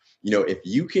aware. You know, if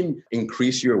you can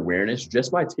increase your awareness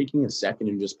just by taking a second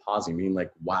and just pausing, being like,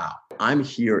 wow, I'm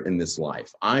here in this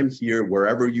life. I'm here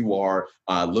wherever you are,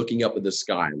 looking up at the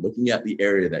sky, looking at the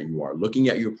area that you are, looking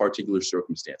at your particular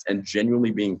circumstance and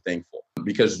genuinely being thankful.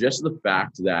 Because just the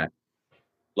fact that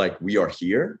like we are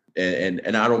here, and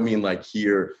I don't mean like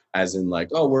here as in like,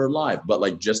 oh, we're alive, but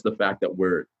like just the fact that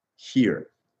we're here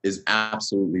is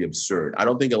absolutely absurd. I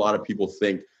don't think a lot of people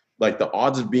think like the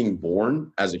odds of being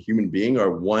born as a human being are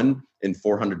 1 in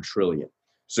 400 trillion.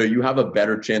 So you have a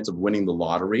better chance of winning the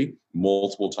lottery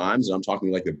multiple times, and I'm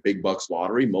talking like the big bucks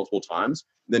lottery multiple times,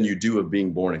 than you do of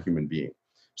being born a human being.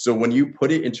 So when you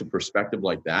put it into perspective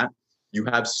like that, you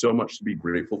have so much to be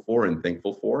grateful for and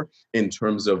thankful for in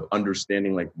terms of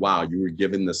understanding like, wow, you were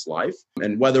given this life.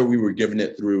 And whether we were given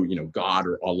it through, you know, God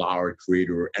or Allah or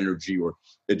creator or energy, or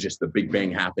it just the Big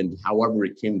Bang happened, however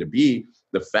it came to be,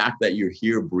 the fact that you're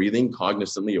here breathing,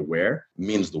 cognizantly aware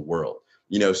means the world.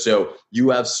 You know, so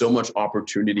you have so much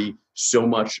opportunity, so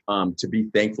much to be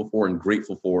thankful for and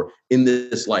grateful for in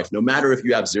this life. No matter if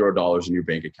you have $0 in your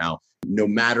bank account, no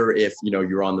matter if, you know,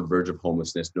 you're on the verge of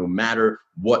homelessness, no matter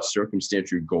what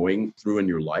circumstance you're going through in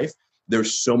your life,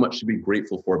 there's so much to be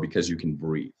grateful for because you can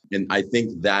breathe. And I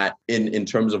think that in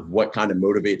terms of what kind of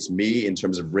motivates me in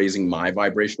terms of raising my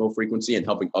vibrational frequency and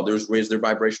helping others raise their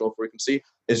vibrational frequency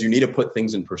is you need to put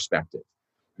things in perspective.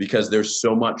 Because there's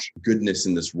so much goodness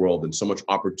in this world and so much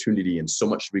opportunity and so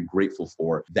much to be grateful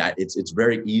for that it's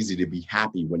very easy to be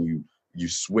happy when you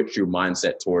switch your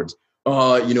mindset towards,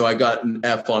 oh, you know, I got an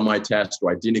F on my test,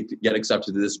 or I didn't get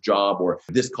accepted to this job, or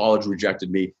this college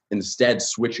rejected me. Instead,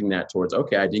 switching that towards,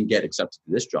 okay, I didn't get accepted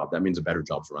to this job. That means a better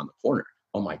job's around the corner.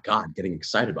 Oh my God, getting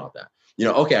excited about that. You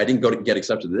know, okay, I didn't get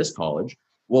accepted to this college.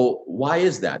 Well, why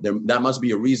is that? That must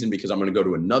be a reason, because I'm going to go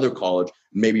to another college,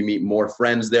 maybe meet more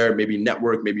friends there, maybe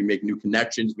network, maybe make new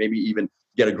connections, maybe even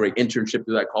get a great internship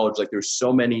through that college. Like there's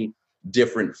so many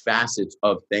different facets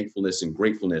of thankfulness and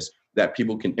gratefulness that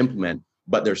people can implement,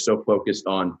 but they're so focused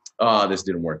on, oh, this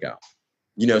didn't work out.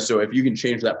 You know, so if you can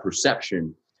change that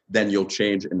perception, then you'll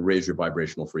change and raise your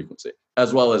vibrational frequency,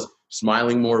 as well as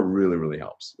smiling more really, really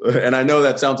helps. And I know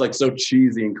that sounds like so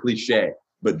cheesy and cliche,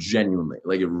 but genuinely,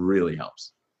 like it really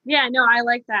helps. Yeah, no, I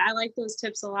like that. I like those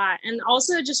tips a lot. And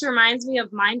also it just reminds me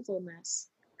of mindfulness,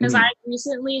 because I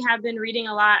recently have been reading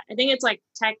a lot. I think it's like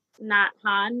Thich Nhat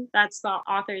Hanh, that's the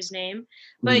author's name,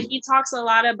 but he talks a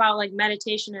lot about like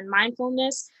meditation and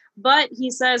mindfulness. But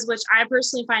he says, which I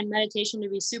personally find meditation to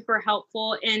be super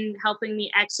helpful in helping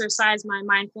me exercise my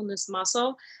mindfulness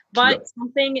muscle. But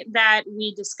something that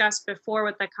we discussed before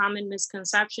with the common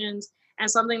misconceptions, and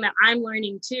something that I'm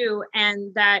learning too,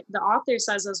 and that the author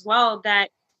says as well, that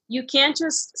you can't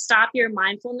just stop your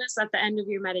mindfulness at the end of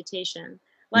your meditation.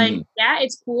 Like, yeah,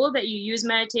 it's cool that you use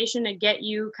meditation to get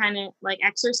you kind of like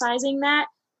exercising that.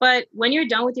 But when you're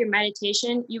done with your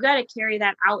meditation, you got to carry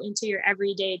that out into your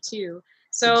everyday too.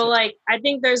 So like, I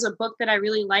think there's a book that I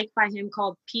really like by him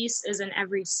called Peace is in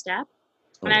Every Step.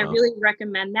 And I really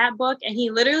recommend that book. And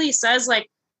he literally says, like,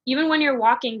 even when you're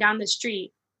walking down the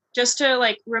street, just to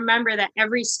like remember that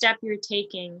every step you're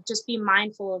taking, just be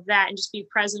mindful of that and just be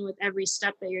present with every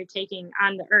step that you're taking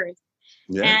on the earth.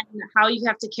 And how you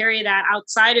have to carry that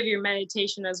outside of your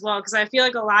meditation as well. Because I feel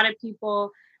like a lot of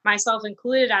people, myself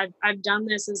included, I've done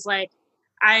this, is like,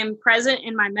 I'm present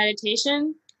in my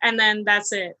meditation and then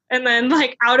that's it. And then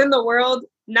like out in the world,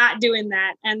 not doing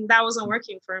that. And that wasn't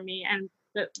working for me. And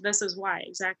this is why.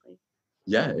 Exactly.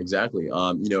 Yeah, exactly.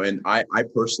 You know, and I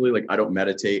personally, like, I don't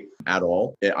meditate at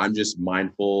all. I'm just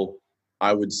mindful.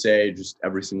 I would say just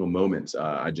every single moment.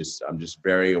 I'm just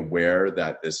very aware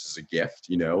that this is a gift,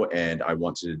 you know, and I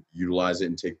want to utilize it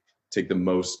and take the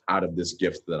most out of this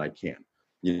gift that I can,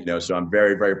 you know. So I'm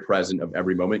very, very present of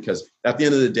every moment, because at the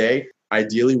end of the day,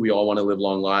 ideally, we all want to live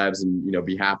long lives and, you know,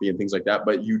 be happy and things like that.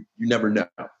 But you never know.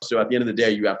 So at the end of the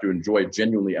day, you have to enjoy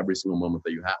genuinely every single moment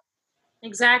that you have.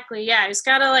 Exactly. Yeah. You just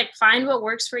got to like find what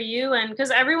works for you. And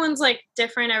because everyone's like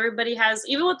different, everybody has,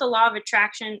 even with the law of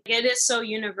attraction, it is so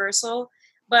universal,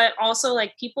 but also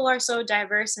like people are so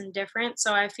diverse and different.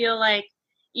 So I feel like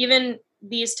even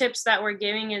these tips that we're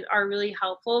giving are really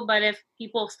helpful, but if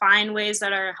people find ways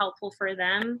that are helpful for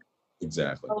them,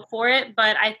 Exactly. go for it.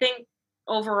 But I think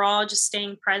overall, just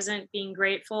staying present, being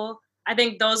grateful, I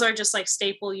think those are just like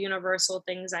staple universal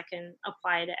things that can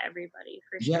apply to everybody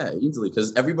for sure. Yeah, easily,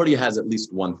 because everybody has at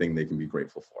least one thing they can be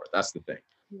grateful for. That's the thing.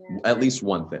 Yeah. At least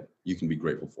one thing you can be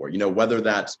grateful for. Whether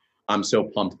that's I'm so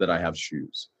pumped that I have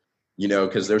shoes.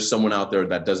 Because there's someone out there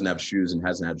that doesn't have shoes and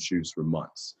hasn't had shoes for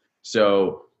months.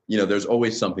 So, there's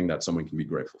always something that someone can be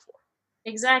grateful for.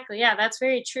 Exactly. Yeah, that's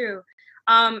very true.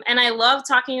 And I love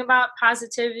talking about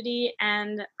positivity,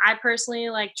 and I personally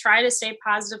like try to stay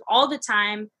positive all the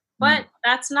time, but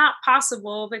that's not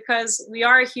possible because we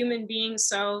are human beings.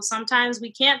 So sometimes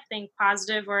we can't think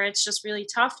positive, or it's just really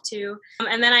tough to.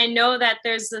 And then I know that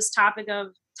there's this topic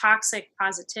of toxic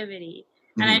positivity.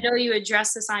 And I Mhm. know you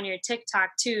address this on your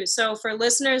TikTok too. So for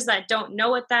listeners that don't know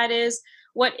what that is,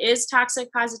 what is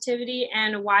toxic positivity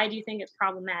and why do you think it's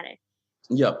problematic?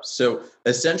 Yep. So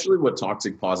essentially what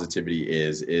toxic positivity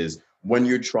is when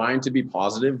you're trying to be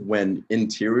positive, when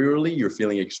interiorly you're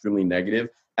feeling extremely negative,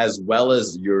 as well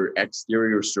as your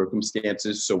exterior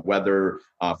circumstances. So whether,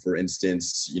 for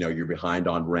instance, you're behind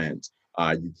on rent,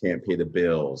 you can't pay the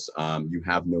bills, you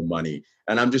have no money.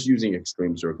 And I'm just using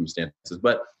extreme circumstances,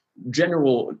 but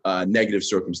general negative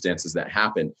circumstances that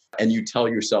happen. And you tell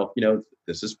yourself,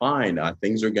 this is fine.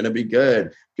 Things are going to be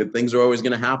good. Good things are always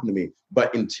going to happen to me.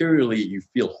 But interiorly, you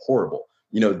feel horrible.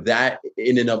 That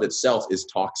in and of itself is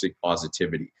toxic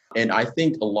positivity. And I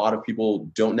think a lot of people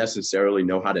don't necessarily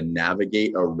know how to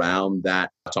navigate around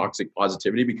that toxic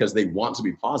positivity because they want to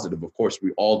be positive. Of course,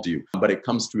 we all do. But it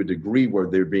comes to a degree where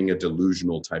they're being a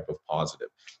delusional type of positive.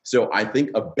 So I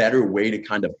think a better way to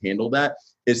kind of handle that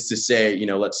is to say,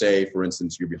 let's say, for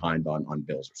instance, you're behind on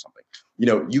bills or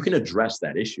something. You can address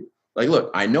that issue. Like,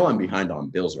 look, I know I'm behind on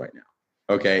bills right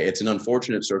now. Okay. It's an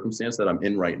unfortunate circumstance that I'm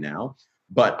in right now,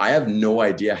 but I have no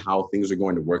idea how things are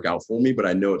going to work out for me, but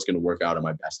I know it's going to work out in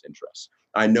my best interest.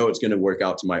 I know it's going to work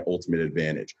out to my ultimate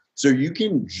advantage. So you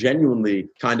can genuinely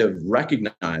kind of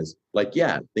recognize, like,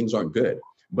 yeah, things aren't good.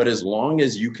 But as long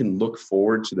as you can look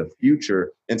forward to the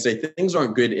future and say things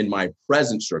aren't good in my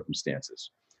present circumstances,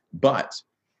 but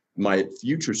my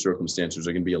future circumstances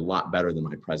are going to be a lot better than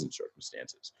my present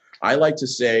circumstances. I like to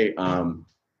say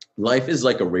life is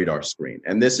like a radar screen.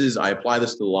 And I apply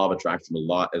this to the law of attraction a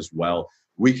lot as well.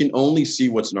 We can only see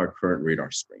what's in our current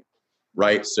radar screen,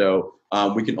 right? So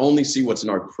we can only see what's in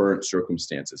our current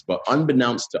circumstances. But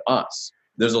unbeknownst to us,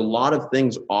 there's a lot of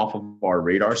things off of our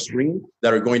radar screen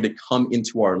that are going to come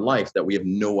into our life that we have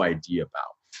no idea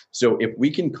about. So if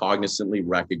we can cognizantly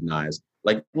recognize,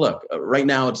 like, look, right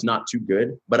now it's not too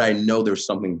good, but I know there's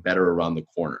something better around the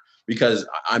corner. Because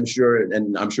I'm sure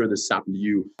this happened to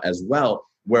you as well,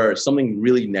 where something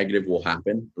really negative will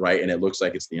happen, right? And it looks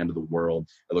like it's the end of the world.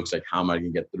 It looks like, how am I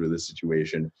going to get through this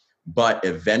situation? But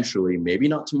eventually, maybe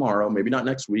not tomorrow, maybe not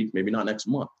next week, maybe not next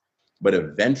month, but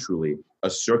eventually a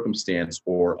circumstance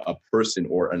or a person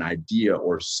or an idea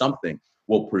or something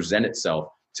will present itself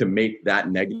to make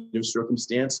that negative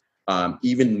circumstance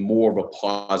even more of a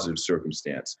positive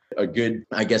circumstance. A good,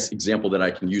 I guess, example that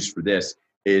I can use for this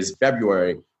is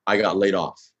February, I got laid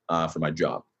off for my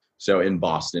job. So in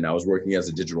Boston, I was working as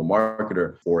a digital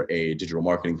marketer for a digital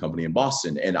marketing company in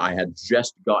Boston. And I had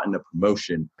just gotten a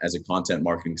promotion as a content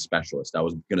marketing specialist. I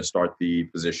was going to start the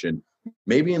position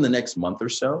maybe in the next month or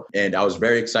so. And I was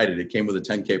very excited. It came with a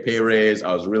 10K pay raise.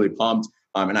 I was really pumped.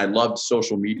 And I loved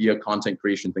social media, content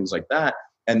creation, things like that.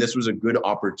 And this was a good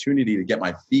opportunity to get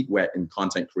my feet wet in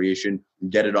content creation,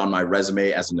 get it on my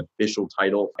resume as an official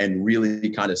title, and really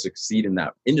kind of succeed in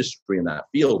that industry, in that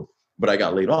field. But I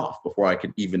got laid off before I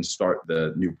could even start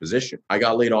the new position. I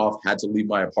got laid off, had to leave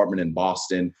my apartment in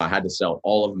Boston. I had to sell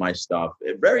all of my stuff.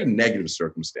 A very negative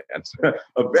circumstance,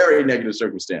 a very negative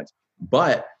circumstance.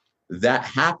 But that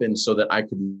happened so that I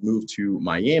could move to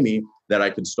Miami, that I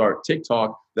could start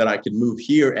TikTok, that I could move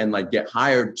here and like get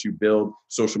hired to build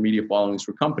social media followings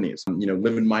for companies.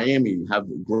 Live in Miami, have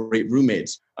great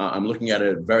roommates. I'm looking at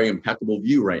a very impeccable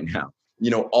view right now.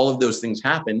 All of those things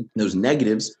happen, those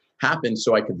negatives happen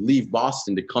so I could leave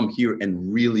Boston to come here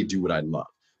and really do what I love.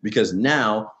 Because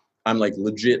now I'm like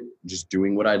legit just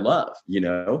doing what I love,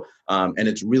 and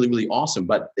it's really, really awesome.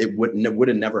 But it would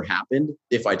have never happened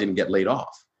if I didn't get laid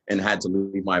off and had to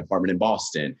leave my apartment in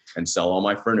Boston and sell all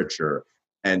my furniture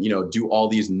and, do all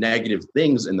these negative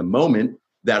things in the moment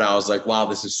that I was like, wow,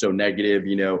 this is so negative,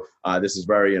 this is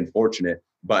very unfortunate.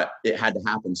 But it had to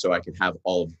happen so I could have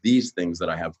all of these things that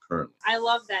I have currently. I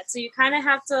love that. So you kind of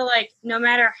have to like, no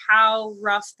matter how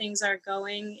rough things are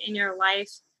going in your life,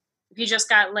 if you just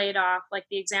got laid off, like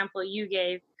the example you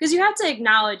gave, because you have to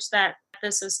acknowledge that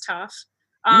this is tough.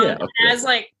 Yeah.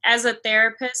 Okay. As a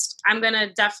therapist, I'm going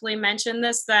to definitely mention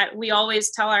this, that we always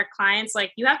tell our clients,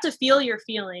 like, you have to feel your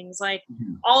feelings, like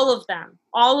Mhm. all of them,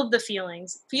 all of the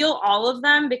feelings, feel all of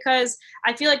them, because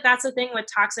I feel like that's the thing with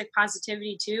toxic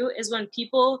positivity too, is when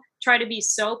people try to be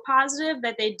so positive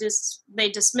that they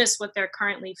dismiss what they're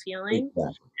currently feeling.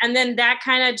 Exactly. And then that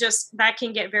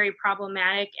can get very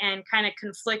problematic and kind of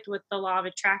conflict with the law of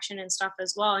attraction and stuff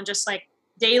as well, and just like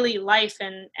daily life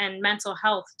and mental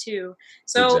health too.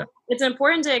 So Exactly. it's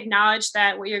important to acknowledge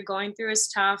that what you're going through is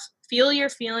tough. Feel your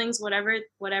feelings,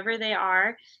 whatever they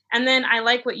are. And then I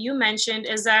like what you mentioned,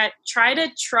 is that try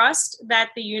to trust that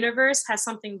the universe has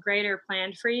something greater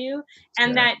planned for you,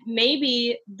 and Yeah. that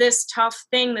maybe this tough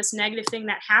thing, this negative thing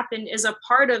that happened, is a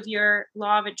part of your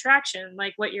law of attraction,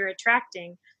 like what you're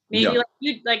attracting. Maybe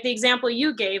Yeah. like the example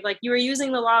you gave, like you were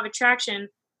using the law of attraction,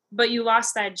 but you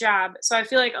lost that job. So I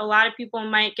feel like a lot of people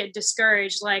might get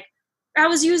discouraged, like, I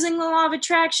was using the law of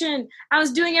attraction, I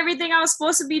was doing everything I was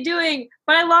supposed to be doing,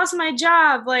 but I lost my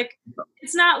job. Like,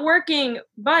 it's not working,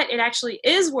 but it actually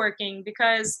is working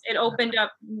because it opened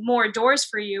up more doors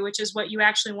for you, which is what you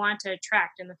actually want to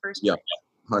attract in the first Yeah. place.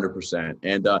 100%.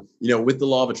 And, with the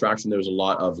law of attraction, there's a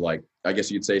lot of, like, I guess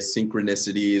you'd say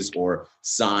synchronicities or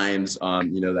signs,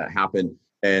 that happen.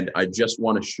 And I just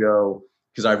want to show,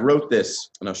 because I wrote this,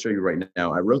 and I'll show you right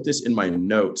now. I wrote this in my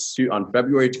notes on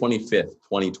February 25th,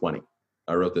 2020.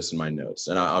 I wrote this in my notes,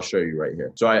 and I'll show you right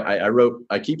here. So I wrote,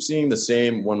 I keep seeing the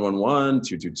same 111,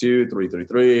 222,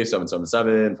 333,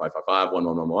 777, 555,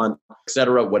 1111,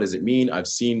 etc. What does it mean? I've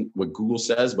seen what Google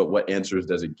says, but what answers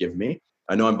does it give me?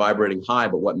 I know I'm vibrating high,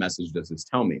 but what message does this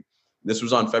tell me? This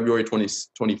was on February 25th,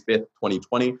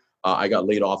 2020. I got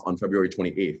laid off on February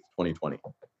 28th, 2020.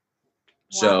 Wow.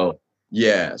 So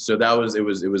yeah, so it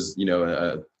was,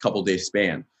 a couple day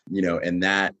span, and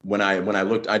that when I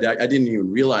looked, I didn't even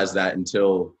realize that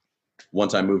until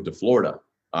once I moved to Florida,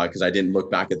 because I didn't look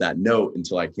back at that note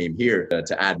until I came here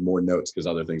to add more notes because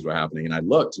other things were happening. And I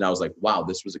looked and I was like, wow,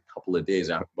 this was a couple of days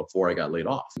before I got laid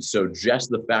off. So just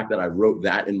the fact that I wrote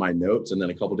that in my notes and then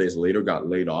a couple of days later got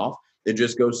laid off, it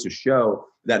just goes to show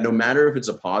that no matter if it's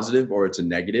a positive or it's a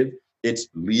negative, it's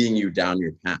leading you down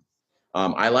your path.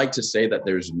 I like to say that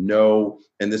there's no,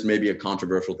 and this may be a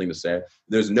controversial thing to say,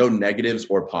 there's no negatives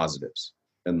or positives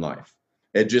in life.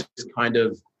 It just kind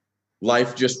of,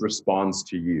 life just responds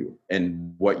to you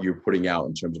and what you're putting out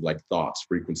in terms of like thoughts,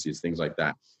 frequencies, things like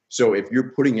that. So if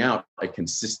you're putting out a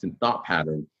consistent thought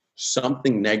pattern,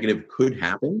 something negative could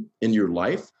happen in your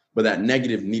life, but that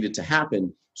negative needed to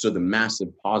happen so the massive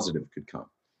positive could come.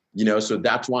 So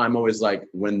that's why I'm always like,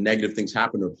 when negative things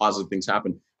happen or positive things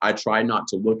happen, I try not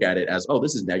to look at it as, oh,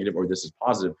 this is negative or this is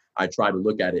positive. I try to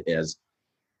look at it as,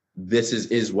 this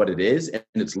is what it is, and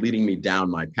it's leading me down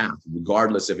my path,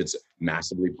 regardless if it's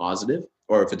massively positive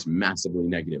or if it's massively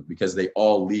negative, because they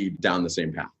all lead down the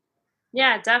same path.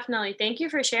 Yeah, definitely. Thank you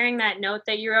for sharing that note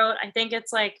that you wrote. I think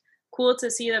it's like cool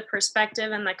to see the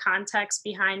perspective and the context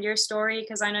behind your story,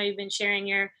 because I know you've been sharing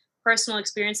your personal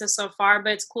experiences so far,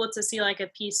 but it's cool to see like a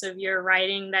piece of your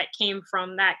writing that came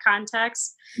from that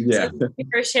context. So Yeah. thank you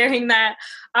for sharing that.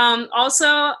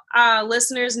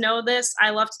 Listeners know this. I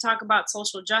love to talk about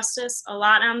social justice a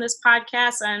lot on this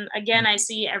podcast. And again, I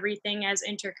see everything as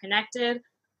interconnected.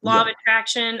 Law Yeah. of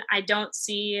attraction, I don't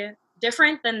see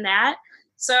different than that.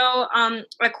 So,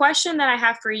 a question that I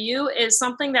have for you is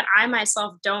something that I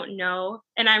myself don't know,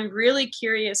 and I'm really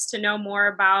curious to know more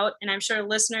about, and I'm sure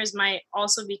listeners might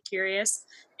also be curious,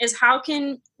 is how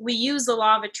can we use the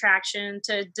law of attraction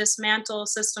to dismantle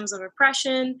systems of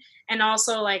oppression and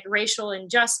also like racial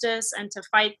injustice and to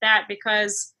fight that?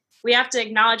 Because we have to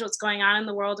acknowledge what's going on in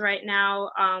the world right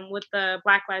now with the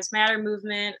Black Lives Matter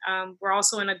movement. We're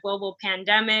also in a global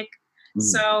pandemic. Mhm.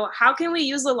 So, how can we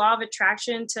use the law of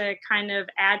attraction to kind of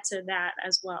add to that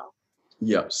as well?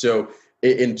 Yeah. So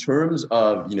in terms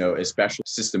of, especially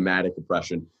systematic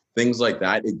oppression, things like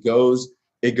that, it goes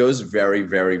very,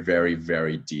 very, very,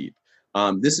 very deep.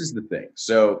 This is the thing.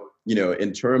 So,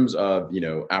 in terms of,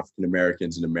 African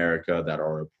Americans in America that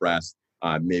are oppressed,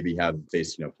 maybe have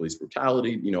faced, police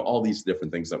brutality, all these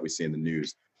different things that we see in the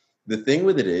news. The thing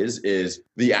with it is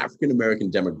the African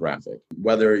American demographic,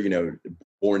 whether,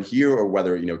 born here or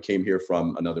whether, came here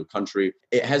from another country,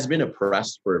 it has been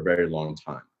oppressed for a very long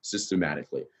time,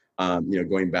 systematically.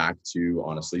 Going back to,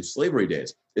 honestly, slavery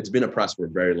days, it's been oppressed for a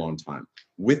very long time.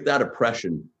 With that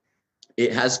oppression,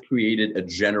 it has created a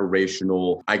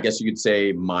generational, I guess you could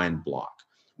say, mind block,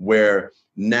 where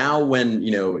now when,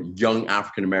 young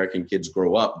African American kids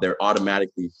grow up, they're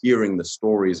automatically hearing the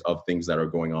stories of things that are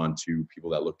going on to people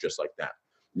that look just like that.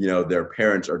 Their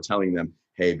parents are telling them,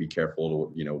 hey, be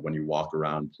careful, when you walk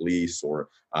around police, or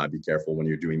be careful when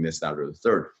you're doing this, that, or the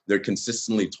third. They're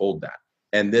consistently told that.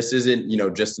 And this isn't,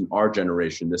 just in our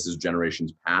generation. This is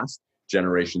generations past,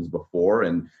 generations before.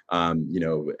 And,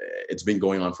 it's been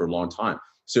going on for a long time.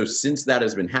 So since that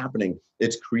has been happening,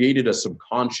 it's created a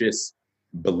subconscious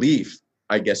belief,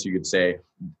 I guess you could say,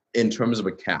 in terms of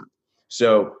a cap.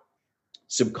 So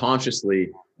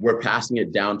subconsciously, we're passing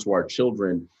it down to our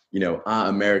children.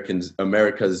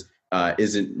 America's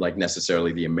isn't like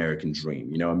necessarily the American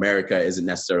dream. America isn't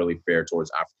necessarily fair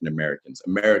towards African Americans.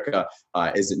 America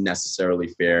isn't necessarily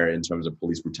fair in terms of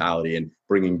police brutality and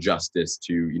bringing justice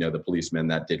to, the policemen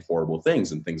that did horrible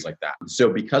things and things like that. So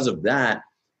because of that,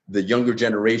 the younger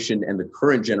generation and the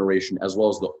current generation, as well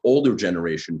as the older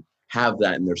generation, have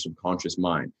that in their subconscious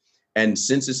mind. And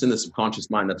since it's in the subconscious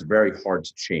mind, that's very hard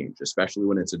to change, especially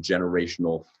when it's a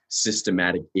generational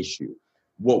systematic issue.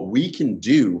 What we can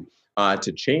do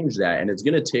to change that, and it's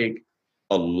going to take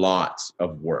a lot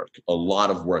of work,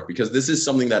 because this is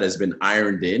something that has been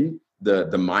ironed in the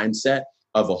mindset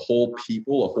of a whole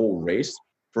people, a whole race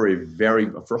for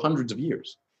hundreds of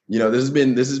years. This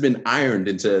has been ironed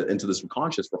into the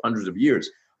subconscious for hundreds of years.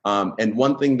 And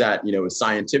one thing that,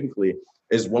 scientifically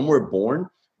is when we're born,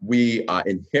 we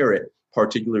inherit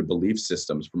particular belief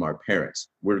systems from our parents,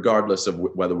 regardless of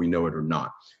whether we know it or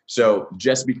not. So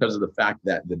just because of the fact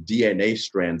that the DNA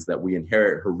strands that we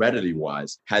inherit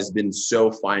heredity-wise has been so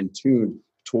fine-tuned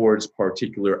towards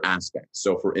particular aspects.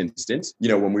 So for instance,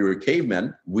 when we were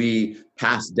cavemen, we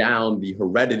passed down the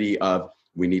heredity of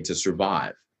we need to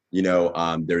survive.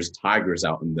 There's tigers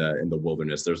out in the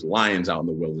wilderness. There's lions out in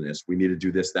the wilderness. We need to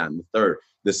do this, that, and the third.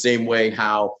 The same way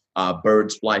how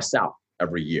birds fly south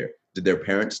every year. Did their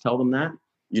parents tell them that?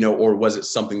 Or was it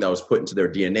something that was put into their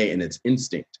DNA and it's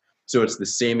instinct? So it's the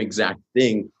same exact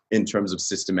thing in terms of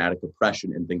systematic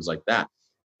oppression and things like that.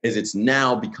 Is it's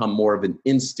now become more of an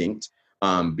instinct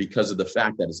because of the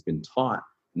fact that it's been taught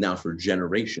now for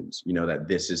generations, that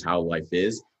this is how life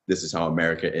is, this is how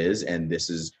America is, and this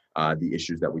is the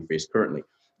issues that we face currently.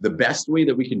 The best way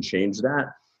that we can change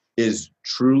that is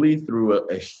truly through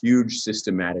a huge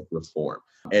systematic reform.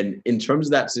 And in terms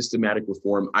of that systematic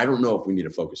reform, I don't know if we need to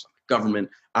focus on the government.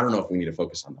 I don't know if we need to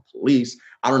focus on the police.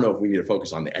 I don't know if we need to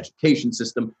focus on the education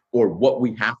system or what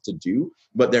we have to do,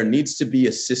 but there needs to be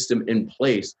a system in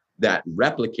place that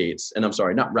replicates, and I'm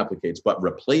sorry, not replicates, but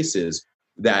replaces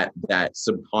that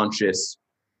subconscious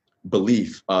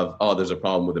belief of, oh, there's a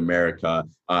problem with America.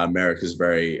 America's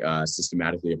very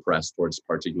systematically oppressed towards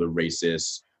particular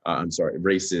races. There's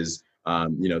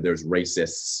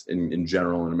racists in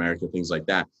general in America, things like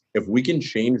that. If we can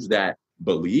change that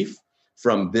belief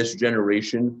from this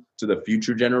generation to the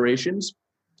future generations,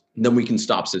 then we can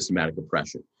stop systematic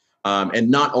oppression. And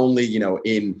not only,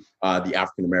 in the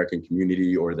African American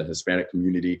community or the Hispanic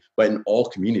community, but in all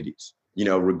communities,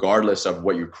 regardless of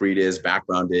what your creed is,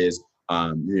 background is,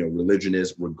 religion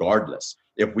is, regardless.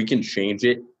 If we can change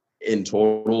it in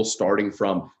total, starting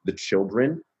from the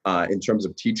children, in terms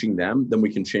of teaching them, then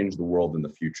we can change the world in the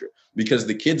future, because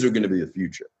the kids are going to be the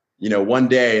future. One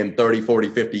day in 30, 40,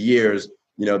 50 years,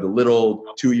 the little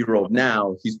 2-year-old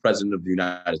now, he's president of the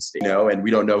United States, and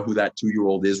we don't know who that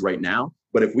 2-year-old is right now.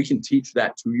 But if we can teach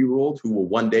that 2-year-old who will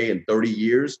one day in 30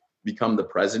 years become the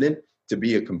president to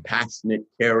be a compassionate,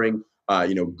 caring,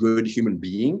 good human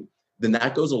being, then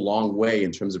that goes a long way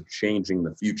in terms of changing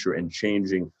the future and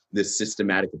changing this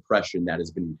systematic oppression that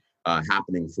has been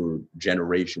happening for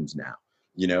generations now,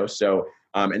 So,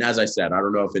 and as I said, I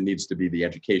don't know if it needs to be the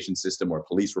education system or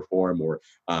police reform or,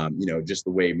 just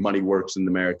the way money works in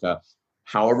America.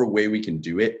 However way we can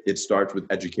do it, it starts with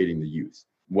educating the youth.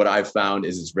 What I've found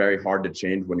is it's very hard to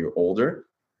change when you're older.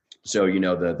 So,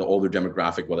 the older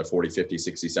demographic, whether 40, 50,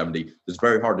 60, 70, it's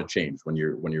very hard to change when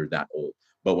you're that old.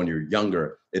 But when you're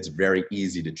younger, it's very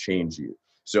easy to change you.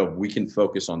 So if we can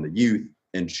focus on the youth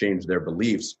and change their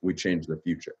beliefs, we change the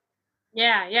future.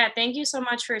 Yeah. Thank you so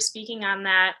much for speaking on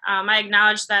that. I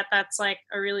acknowledge that that's like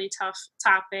a really tough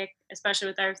topic, especially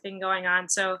with everything going on.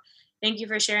 So thank you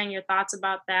for sharing your thoughts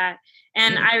about that.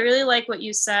 And I really like what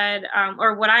you said,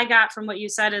 or what I got from what you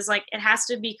said is like, it has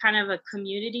to be kind of a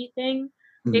community thing,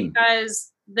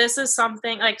 because this is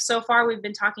something like, so far we've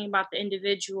been talking about the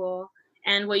individual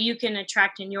and what you can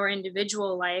attract in your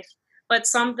individual life. But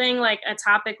something like a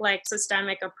topic like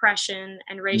systemic oppression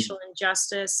and racial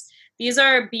injustice, these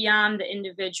are beyond the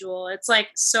individual. It's like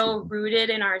so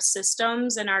rooted in our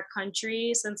systems in our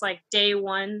country since like day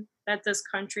one that this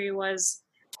country was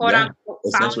quote unquote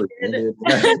founded.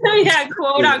 Yeah,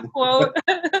 quote unquote.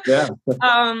 Yeah.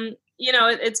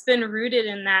 It's been rooted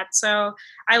in that. So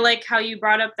I like how you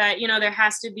brought up that, there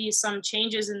has to be some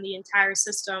changes in the entire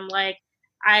system. Like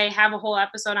I have a whole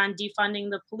episode on defunding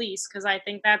the police because I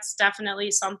think that's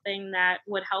definitely something that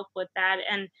would help with that.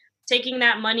 And taking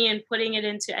that money and putting it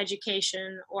into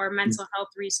education or mental health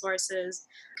resources.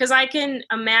 Because I can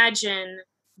imagine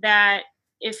that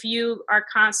if you are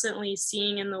constantly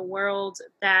seeing in the world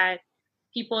that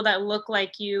people that look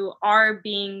like you are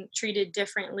being treated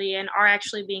differently and are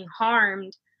actually being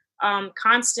harmed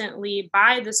constantly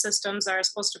by the systems that are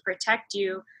supposed to protect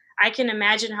you, I can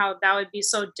imagine how that would be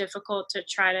so difficult to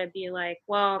try to be like,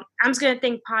 well, I'm just gonna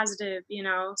think positive, you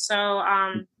know. So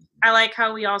I like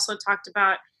how we also talked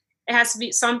about it has to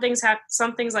be some things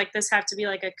like this have to be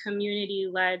like a community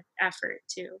led effort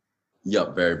too.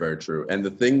 Yep, very, very true. And the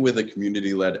thing with a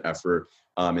community-led effort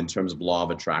in terms of law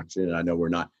of attraction, and I know we're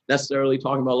not necessarily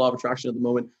talking about law of attraction at the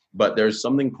moment, but there's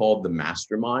something called the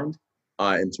mastermind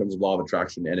in terms of law of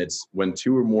attraction. And it's when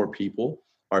two or more people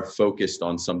are focused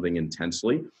on something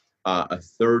intensely, a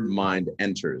third mind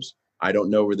enters. I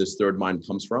don't know where this third mind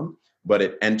comes from, but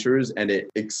it enters and it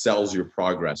excels your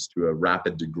progress to a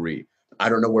rapid degree. I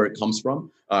don't know where it comes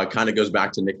from. Kind of goes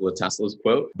back to Nikola Tesla's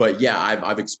quote, but yeah,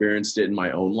 I've experienced it in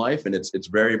my own life, and it's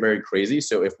very, very crazy.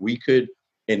 So if we could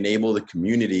enable the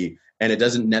community, and it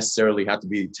doesn't necessarily have to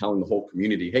be telling the whole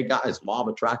community, hey guys, law of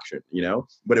attraction, you know,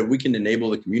 but if we can enable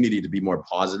the community to be more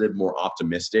positive, more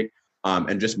optimistic,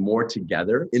 and just more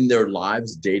together in their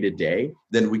lives day to day,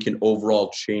 then we can overall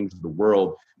change the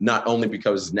world, not only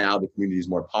because now the community is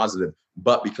more positive,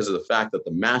 but because of the fact that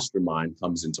the mastermind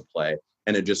comes into play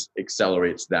and it just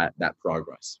accelerates that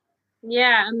progress.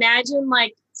 Yeah, imagine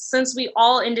like since we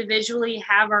all individually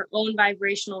have our own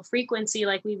vibrational frequency,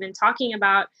 like we've been talking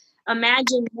about,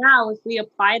 imagine now if we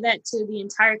apply that to the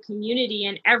entire community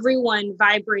and everyone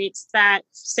vibrates that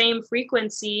same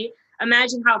frequency.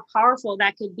 Imagine how powerful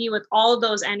that could be with all of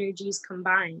those energies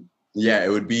combined. Yeah, it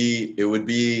would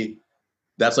be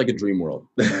that's like a dream world.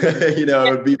 You know,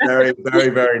 it would be very, very,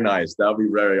 very nice. That would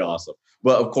be very awesome.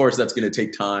 But of course, that's going to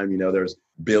take time. You know, there's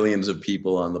billions of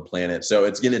people on the planet. So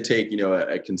it's going to take, you know,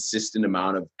 a consistent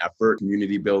amount of effort,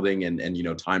 community building, and, you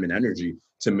know, time and energy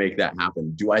to make that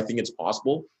happen. Do I think it's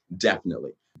possible?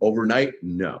 Definitely. Overnight?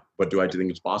 No. But do I think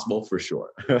it's possible? For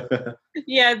sure.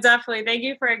 Yeah, definitely. Thank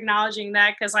you for acknowledging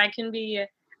that because I can be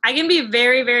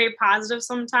very, very positive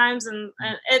sometimes, and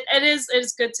it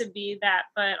is good to be that,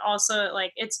 but also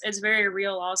like it's very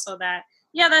real also that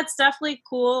yeah, that's definitely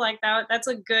cool. Like that's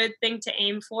a good thing to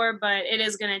aim for, but it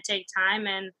is going to take time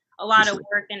and a For lot of sure.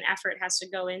 work and effort has to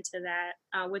go into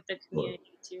that with the Sure.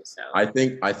 community too. So I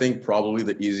think probably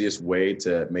the easiest way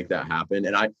to make that happen,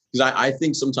 and I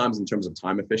think sometimes in terms of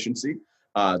time efficiency,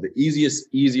 the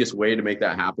easiest way to make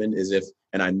that happen is if,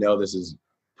 and I know this is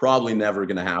probably never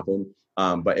going to happen,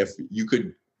 but if you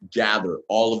could gather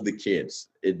all of the kids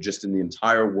just in the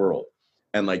entire world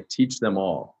and like teach them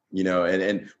all, you know,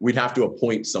 and we'd have to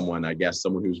appoint someone, I guess,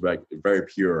 someone who's very, very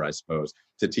pure, I suppose,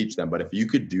 to teach them. But if you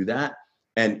could do that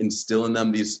and instill in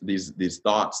them these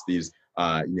thoughts, these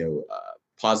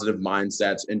positive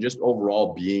mindsets, and just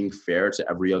overall being fair to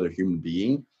every other human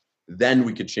being, then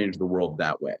we could change the world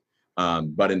that way.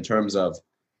 But in terms of,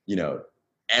 you know,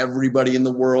 everybody in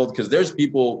the world, because there's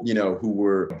people, you know, who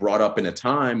were brought up in a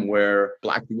time where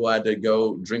Black people had to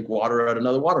go drink water at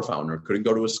another water fountain or couldn't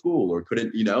go to a school or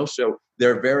couldn't, you know, so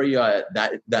they're very,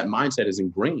 that mindset is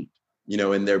ingrained, you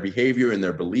know, in their behavior and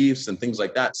their beliefs and things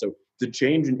like that. So to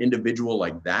change an individual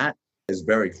like that is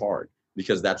very hard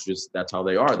because that's how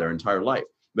they are their entire life.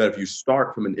 But if you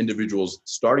start from an individual's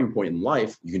starting point in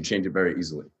life, you can change it very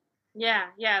easily.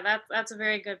 yeah, that's a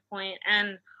very good point.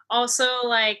 And also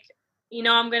like, you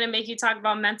know, I'm gonna make you talk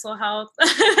about mental health.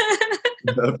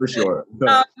 For sure.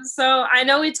 So I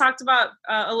know we talked about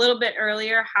a little bit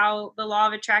earlier how the law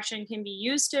of attraction can be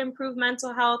used to improve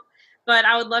mental health, but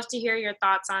I would love to hear your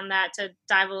thoughts on that to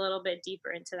dive a little bit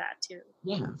deeper into that too.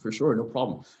 Yeah, for sure. No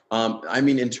problem. I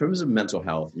mean, in terms of mental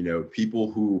health, you know,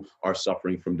 people who are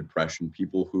suffering from depression,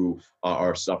 people who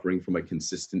are suffering from a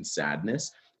consistent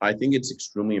sadness, I think it's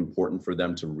extremely important for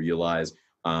them to realize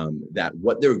that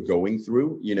what they're going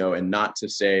through, you know, and not to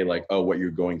say like, oh, what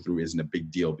you're going through isn't a big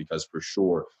deal, because for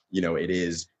sure, you know, it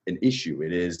is an issue.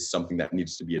 It is something that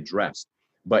needs to be addressed.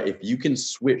 But if you can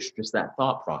switch just that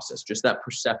thought process, just that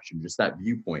perception, just that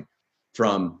viewpoint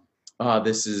from,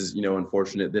 this is, you know,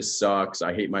 unfortunate, this sucks,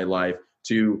 I hate my life,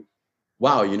 to,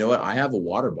 wow, you know what, I have a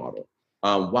water bottle.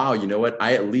 Wow, you know what,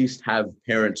 I at least have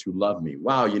parents who love me.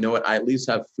 Wow, you know what, I at least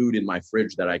have food in my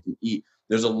fridge that I can eat.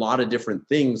 There's a lot of different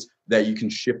things that you can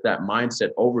shift that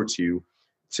mindset over to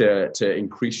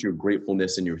increase your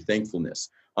gratefulness and your thankfulness,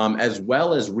 as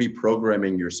well as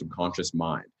reprogramming your subconscious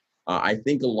mind. I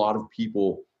think a lot of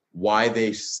people, why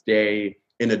they stay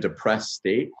in a depressed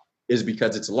state is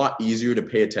because it's a lot easier to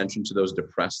pay attention to those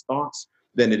depressed thoughts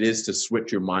than it is to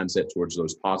switch your mindset towards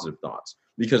those positive thoughts.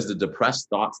 Because the depressed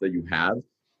thoughts that you have,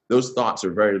 those thoughts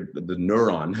are the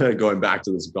neuron, going back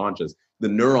to this conscious, the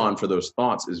neuron for those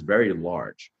thoughts is very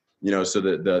large. So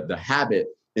the habit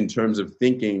in terms of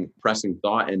thinking, pressing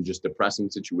thought, and just depressing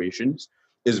situations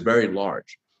is very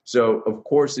large. So of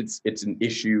course it's an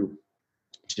issue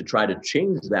to try to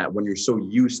change that when you're so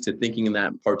used to thinking in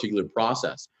that particular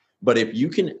process. But if you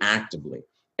can actively,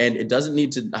 and it doesn't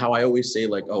need to, how I always say,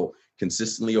 like, oh,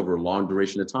 consistently over a long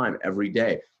duration of time, every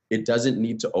day, it doesn't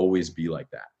need to always be like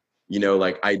that.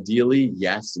 Like ideally,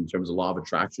 yes, in terms of law of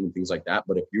attraction and things like that.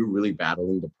 But if you're really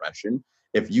battling depression,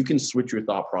 if you can switch your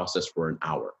thought process for an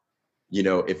hour,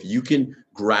 if you can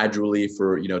gradually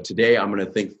today, I'm going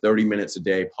to think 30 minutes a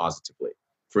day positively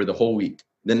for the whole week.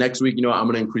 The next week, I'm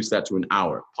going to increase that to an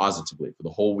hour positively for the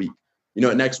whole week.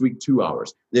 Next week, 2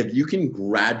 hours. If you can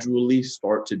gradually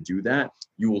start to do that,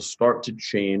 you will start to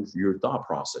change your thought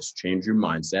process, change your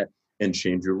mindset, and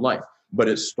change your life. But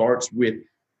it starts with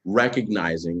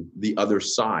recognizing the other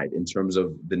side in terms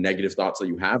of the negative thoughts that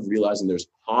you have, realizing there's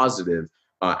positive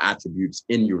attributes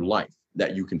in your life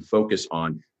that you can focus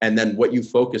on. And then what you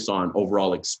focus on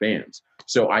overall expands.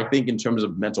 So I think in terms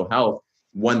of mental health,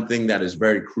 one thing that is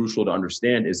very crucial to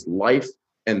understand is life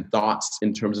and thoughts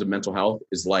in terms of mental health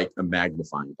is like a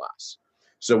magnifying glass.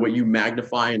 So what you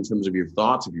magnify in terms of your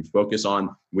thoughts, if you focus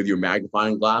on with your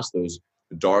magnifying glass, those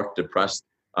dark, depressed,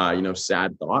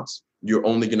 sad thoughts, you're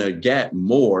only going to get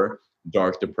more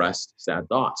dark, depressed, sad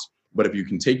thoughts. But if you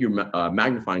can take your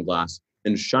magnifying glass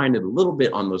and shine it a little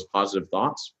bit on those positive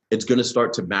thoughts, it's going to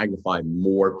start to magnify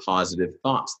more positive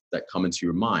thoughts that come into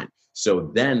your mind.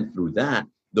 So then through that,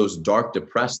 those dark,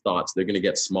 depressed thoughts, they're going to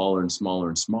get smaller and smaller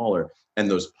and smaller. And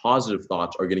those positive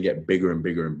thoughts are going to get bigger and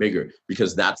bigger and bigger,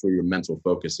 because that's where your mental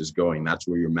focus is going. That's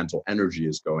where your mental energy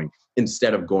is going,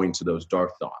 instead of going to those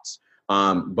dark thoughts.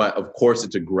 But of course,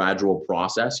 it's a gradual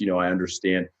process. I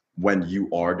understand when you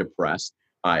are depressed,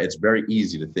 it's very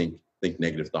easy to think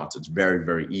negative thoughts. It's very,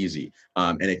 very easy.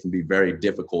 And it can be very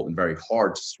difficult and very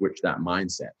hard to switch that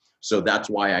mindset. So that's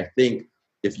why I think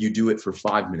if you do it for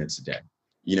 5 minutes a day,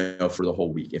 for the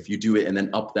whole week, if you do it and then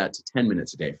up that to 10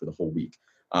 minutes a day for the whole week,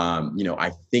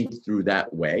 I think through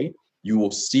that way, you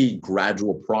will see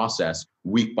gradual process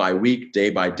week by week, day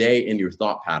by day in your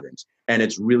thought patterns. And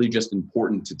it's really just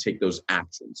important to take those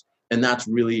actions. And that's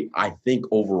really, I think,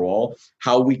 overall,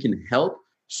 how we can help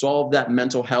solve that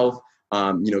mental health,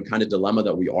 kind of dilemma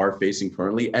that we are facing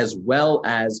currently, as well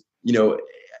as,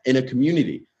 in a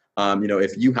community.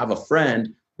 If you have a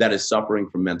friend that is suffering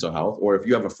from mental health, or if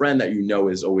you have a friend that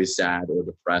is always sad or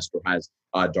depressed or has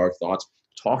dark thoughts,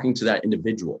 talking to that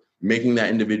individual, making that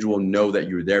individual know that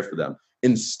you're there for them,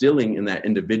 instilling in that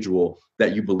individual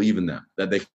that you believe in them, that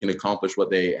they can accomplish what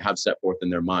they have set forth in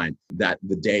their mind, that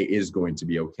the day is going to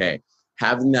be okay.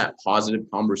 Having that positive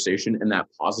conversation and that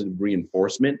positive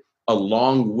reinforcement,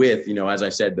 along with, as I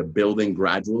said, the building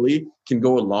gradually, can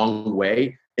go a long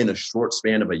way in a short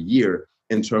span of a year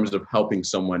in terms of helping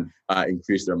someone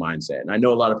increase their mindset. And I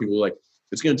know a lot of people are like,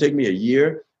 it's going to take me a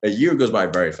year. A year goes by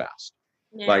very fast.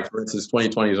 Yeah. Like, for instance,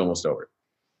 2020 is almost over.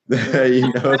 So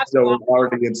we're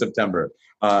already in September.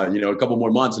 A couple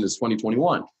more months and it's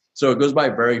 2021. So it goes by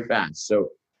very fast.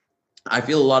 So I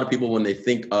feel a lot of people, when they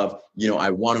think of, I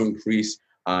want to increase,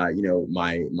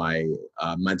 my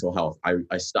mental health. I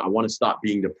want to stop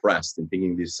being depressed and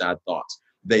thinking these sad thoughts.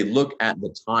 They look at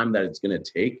the time that it's going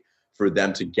to take for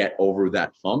them to get over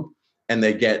that hump, and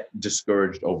they get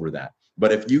discouraged over that.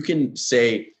 But if you can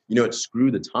say,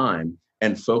 screw the time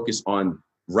and focus on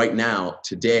right now,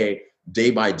 today,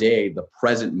 day by day, the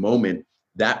present moment,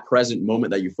 that present moment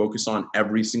that you focus on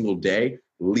every single day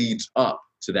leads up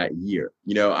to that year.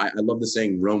 I love the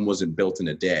saying, Rome wasn't built in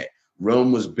a day.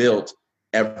 Rome was built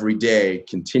every day,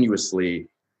 continuously,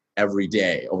 every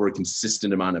day, over a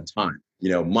consistent amount of time.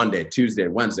 Monday, Tuesday,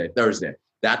 Wednesday, Thursday.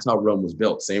 That's how Rome was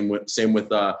built. Same with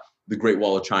the Great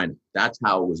Wall of China. That's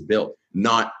how it was built,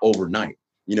 not overnight.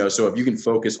 So if you can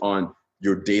focus on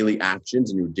your daily actions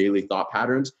and your daily thought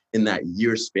patterns in that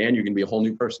year span, you're going to be a whole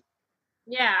new person.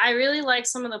 Yeah, I really like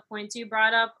some of the points you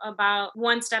brought up about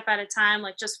one step at a time,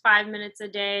 like just 5 minutes a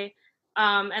day,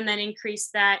 and then increase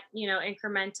that,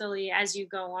 incrementally as you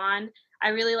go on. I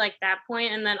really like that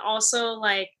point. And then also,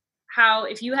 like, how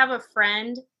if you have a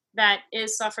friend that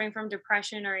is suffering from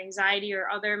depression or anxiety or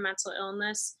other mental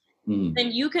illness,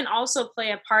 then you can also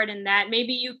play a part in that.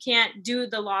 Maybe you can't do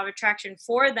the law of attraction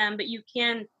for them, but you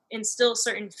can instill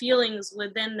certain feelings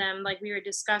within them, like we were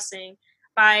discussing,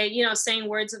 by saying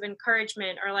words of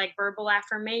encouragement, or like verbal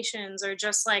affirmations, or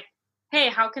just like, hey,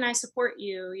 how can I support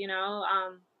you,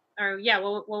 or yeah,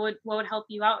 what would help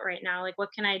you out right now? Like,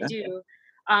 what can I Yeah, do?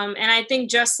 And I think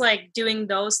just like doing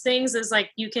those things is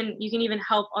like you can even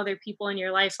help other people in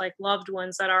your life, like loved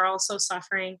ones that are also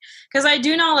suffering. Because I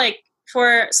do know, like,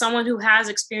 for someone who has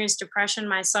experienced depression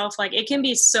myself, like it can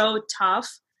be so tough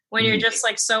when you're mhm, just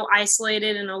like so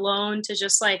isolated and alone to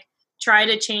just like try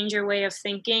to change your way of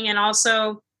thinking. And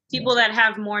also yeah, people that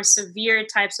have more severe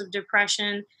types of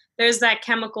depression, there's that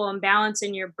chemical imbalance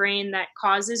in your brain that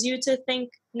causes you to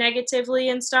think negatively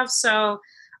and stuff. So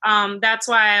that's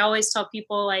why I always tell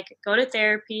people, like, go to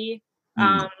therapy. mhm,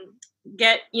 Um,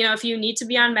 get, if you need to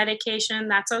be on medication,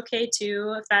 that's okay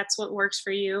too, if that's what works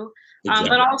for you. But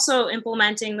exactly. also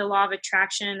implementing the law of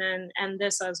attraction and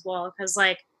this as well, because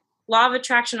like law of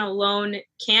attraction alone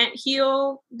can't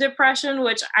heal depression,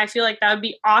 which I feel like that would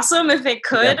be awesome if it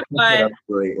Yeah, could. But that's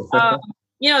great. um,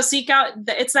 seek out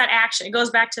it's that action. It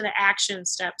goes back to the action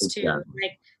steps too. Exactly.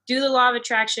 Like, do the law of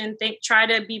attraction, try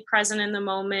to be present in the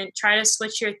moment, try to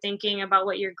switch your thinking about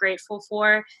what you're grateful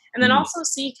for, and then Mhm. also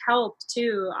seek help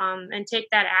too, and take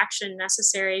that action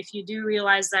necessary if you do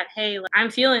realize that, hey, like, I'm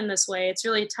feeling this way, it's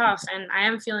really tough, and I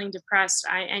am feeling depressed,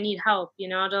 I need help,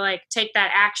 to like take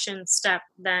that action step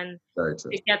then Very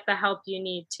true. to get the help you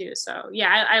need too. So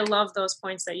yeah, I love those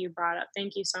points that you brought up.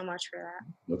 Thank you so much for that.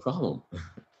 No problem.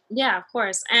 Yeah, of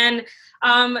course. And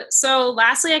so,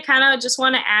 lastly, I kind of just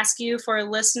want to ask you, for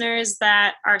listeners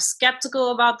that are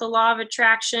skeptical about the law of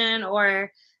attraction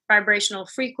or vibrational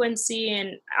frequency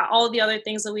and all the other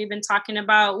things that we've been talking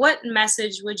about, what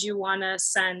message would you want to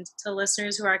send to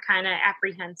listeners who are kind of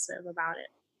apprehensive about it?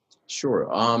 Sure.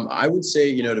 I would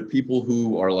say, to people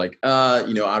who are like, I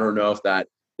don't know if that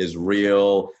is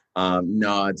real.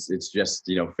 No, it's just,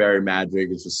 fairy magic.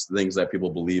 It's just things that people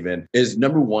believe in. Is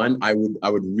number one, I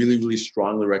would really, really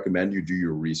strongly recommend you do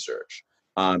your research.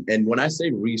 And when I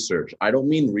say research, I don't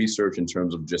mean research in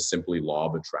terms of just simply law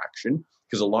of attraction,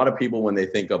 because a lot of people, when they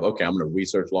think of, okay, I'm going to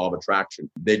research law of attraction,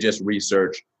 they just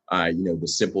research, the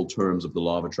simple terms of the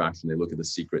law of attraction. They look at the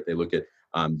secret. They look at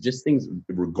just things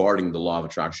regarding the law of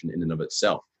attraction in and of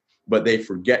itself. But they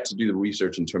forget to do the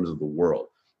research in terms of the world,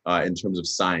 in terms of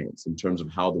science, in terms of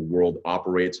how the world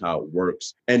operates, how it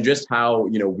works, and just how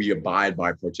we abide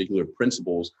by particular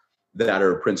principles that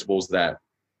are principles that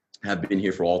have been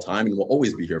here for all time and will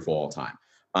always be here for all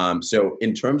time. So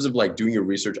in terms of like doing your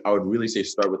research, I would really say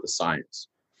start with the science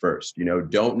first.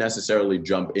 Don't necessarily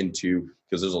jump into,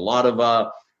 because there's a lot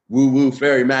of woo-woo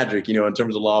fairy magic, in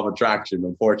terms of law of attraction,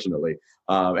 unfortunately.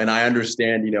 And I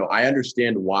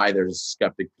understand why there's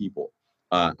skeptic people.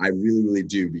 I really, really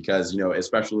do, because,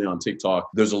 especially on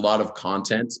TikTok, there's a lot of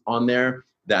content on there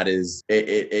that is,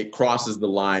 it crosses the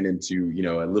line into,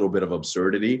 a little bit of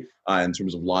absurdity in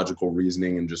terms of logical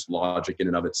reasoning and just logic in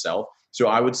and of itself. So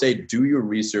I would say do your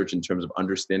research in terms of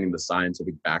understanding the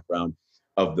scientific background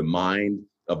of the mind,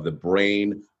 of the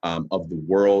brain, of the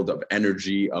world, of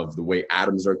energy, of the way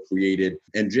atoms are created,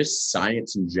 and just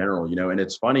science in general. And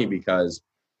it's funny because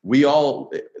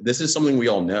this is something we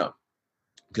all know,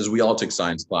 because we all took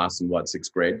science class in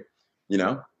sixth grade.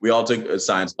 We all took a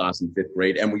science class in fifth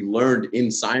grade, and we learned in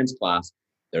science class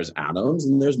there's atoms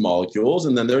and there's molecules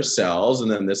and then there's cells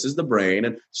and then this is the brain.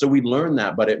 And so we learned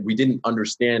that, but we didn't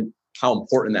understand how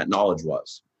important that knowledge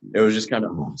was. It was just kind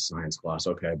of, oh, science class,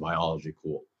 okay, biology,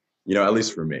 cool. At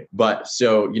least for me. But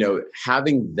so,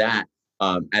 having that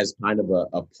as kind of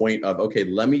a point of, okay,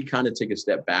 let me kind of take a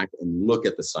step back and look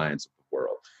at the science of the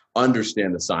world,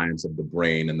 understand the science of the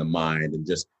brain and the mind, and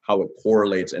just how it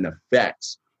correlates and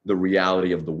affects the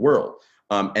reality of the world.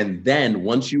 And then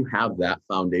once you have that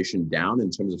foundation down in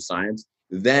terms of science,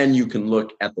 then you can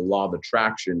look at the law of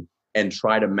attraction and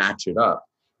try to match it up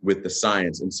with the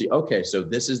science and see, okay, so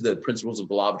this is the principles of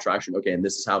the law of attraction. Okay, and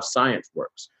this is how science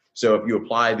works. So if you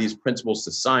apply these principles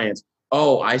to science,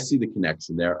 oh, I see the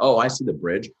connection there. Oh, I see the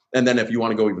bridge. And then if you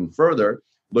want to go even further,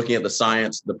 looking at the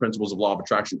science, the principles of law of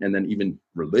attraction, and then even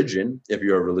religion, if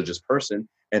you're a religious person,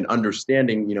 and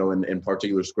understanding, in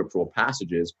particular scriptural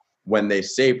passages, when they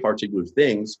say particular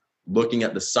things, looking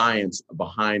at the science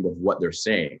behind of what they're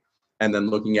saying, and then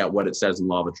looking at what it says in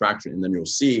law of attraction, and then you'll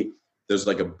see there's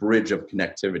like a bridge of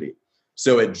connectivity.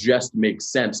 So it just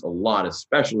makes sense a lot,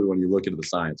 especially when you look into the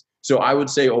science. So I would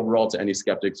say overall to any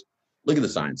skeptics, look at the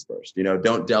science first.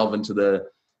 Don't delve into the,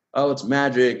 oh, it's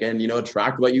magic and,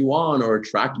 attract what you want or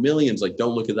attract millions. Like,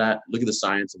 don't look at that. Look at the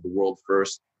science of the world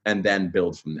first and then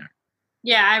build from there.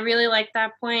 Yeah, I really like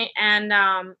that point. And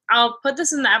I'll put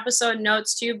this in the episode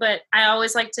notes too, but I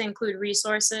always like to include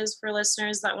resources for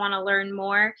listeners that want to learn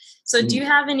more. So, do you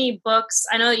have any books?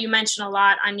 I know that you mentioned a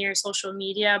lot on your social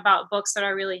media about books that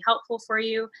are really helpful for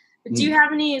you, but do you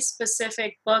have any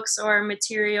specific books or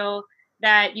material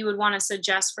that you would want to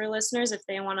suggest for listeners if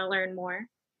they want to learn more?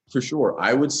 For sure.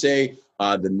 I would say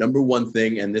the number one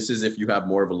thing, and this is if you have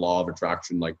more of a law of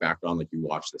attraction like background, like you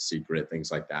watch The Secret,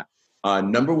 things like that.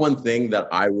 Number one thing that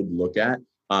I would look at,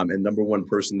 and number one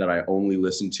person that I only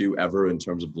listen to ever in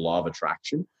terms of the law of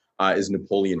attraction, is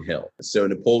Napoleon Hill. So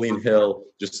Napoleon Hill,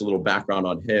 just a little background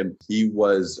on him, he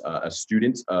was a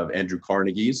student of Andrew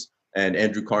Carnegie's. And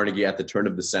Andrew Carnegie, at the turn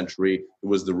of the century,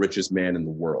 was the richest man in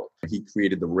the world. He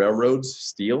created the railroads,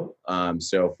 steel.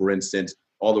 So for instance,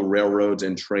 all the railroads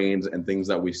and trains and things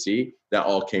that we see, that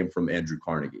all came from Andrew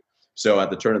Carnegie. So at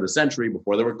the turn of the century,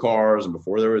 before there were cars and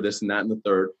before there were this and that and the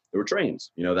third, there were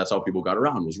trains. That's how people got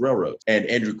around, was railroads. And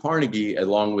Andrew Carnegie,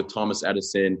 along with Thomas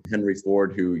Edison, Henry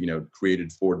Ford, who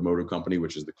created Ford Motor Company,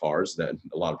 which is the cars that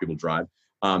a lot of people drive,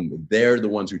 they're the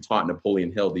ones who taught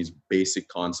Napoleon Hill these basic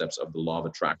concepts of the law of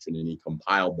attraction, and he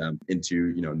compiled them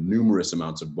into numerous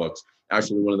amounts of books.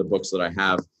 Actually, one of the books that I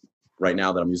have right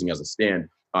now that I'm using as a stand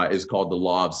is called The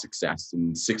Law of Success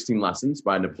in 16 Lessons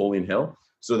by Napoleon Hill.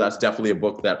 So that's definitely a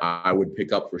book that I would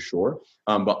pick up for sure.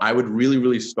 But I would really,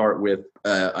 really start with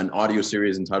an audio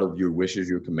series entitled Your Wish is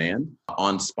Your Command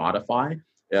on Spotify.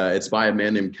 It's by a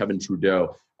man named Kevin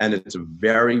Trudeau. And it's a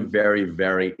very, very,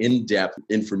 very in-depth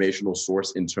informational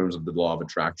source in terms of the law of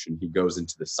attraction. He goes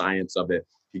into the science of it.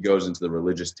 He goes into the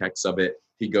religious texts of it.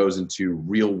 He goes into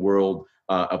real world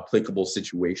applicable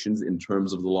situations in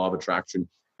terms of the law of attraction,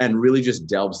 and really just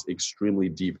delves extremely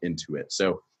deep into it.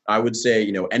 So I would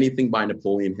say, anything by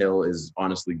Napoleon Hill is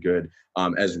honestly good,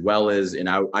 as well as, and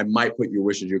I might put Your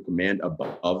Wish is Your Command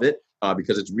above it,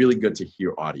 because it's really good to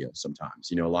hear audio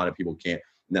sometimes. A lot of people can't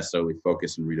necessarily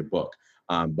focus and read a book.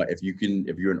 But if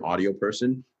you're an audio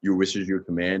person, Your Wish is Your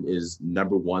Command is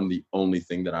number one, the only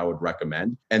thing that I would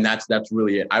recommend. And that's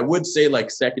really it. I would say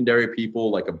like secondary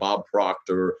people like a Bob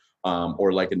Proctor,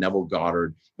 or like a Neville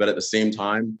Goddard. But at the same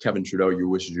time, Kevin Trudeau, Your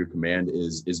Wish is Your Command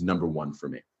is number one for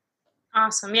me.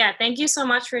 Awesome. Yeah. Thank you so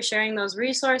much for sharing those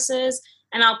resources.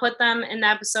 And I'll put them in the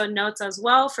episode notes as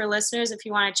well for listeners if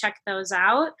you want to check those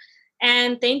out.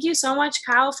 And thank you so much,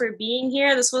 Kyle, for being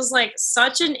here. This was like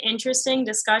such an interesting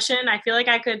discussion. I feel like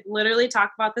I could literally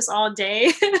talk about this all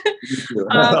day.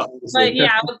 But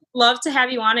yeah, I would love to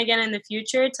have you on again in the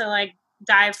future to like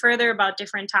dive further about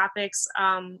different topics,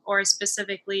 or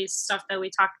specifically stuff that we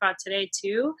talked about today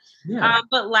too. Yeah.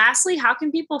 But lastly, how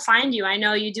can people find you? I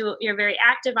know you're very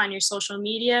active on your social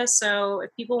media. So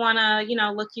if people want to,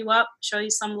 look you up, show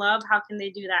you some love, how can they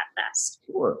do that best?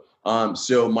 Sure.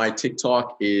 So my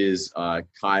TikTok is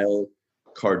Kyle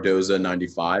Cardoza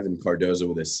 95, and Cardoza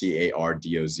with a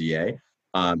Cardoza.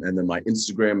 And then my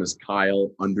Instagram is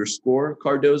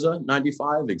Kyle_Cardoza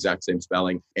 95, exact same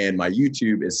spelling. And my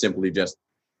YouTube is simply just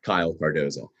Kyle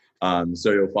Cardoza.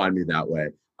 So you'll find me that way.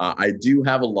 I do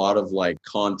have a lot of like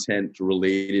content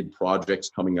related projects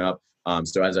coming up.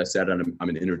 So as I said, I'm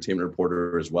an entertainment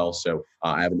reporter as well. So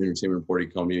I have an entertainment reporting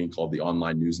company called the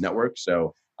Online News Network.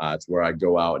 So it's where I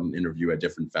go out and interview at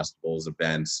different festivals,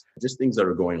 events, just things that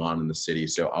are going on in the city.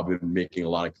 So I'll be making a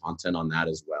lot of content on that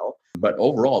as well. But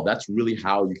overall, that's really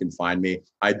how you can find me.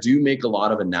 I do make a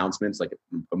lot of announcements, like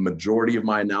a majority of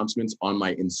my announcements on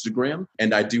my Instagram.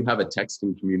 And I do have a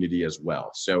texting community as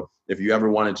well. So if you ever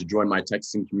wanted to join my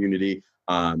texting community,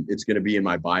 it's going to be in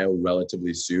my bio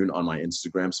relatively soon on my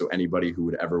Instagram. So anybody who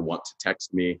would ever want to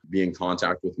text me, be in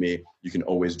contact with me, you can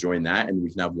always join that, and we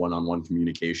can have one-on-one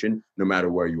communication no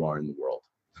matter where you are in the world.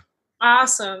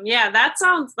 Awesome. Yeah, that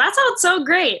sounds so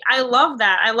great. I love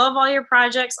that. I love all your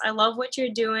projects. I love what you're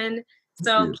doing.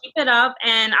 So keep it up,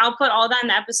 and I'll put all that in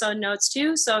the episode notes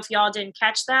too. So if y'all didn't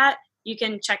catch that, you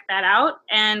can check that out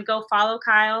and go follow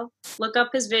Kyle. Look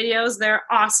up his videos. They're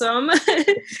awesome.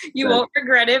 You won't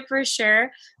regret it for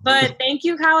sure. But thank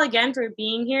you, Kyle, again for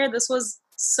being here. This was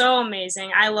so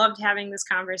amazing. I loved having this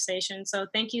conversation. So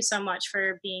thank you so much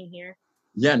for being here.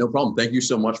 Yeah, no problem. Thank you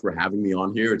so much for having me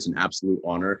on here. It's an absolute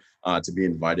honor to be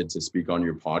invited to speak on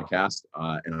your podcast.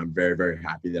 And I'm very, very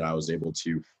happy that I was able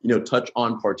to, touch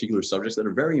on particular subjects that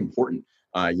are very important,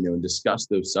 and discuss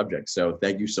those subjects. So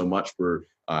thank you so much for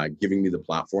giving me the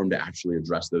platform to actually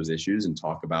address those issues and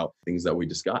talk about things that we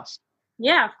discussed.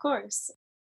 Yeah, of course.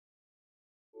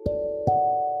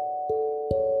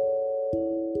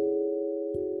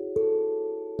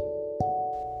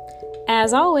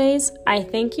 As always, I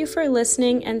thank you for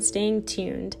listening and staying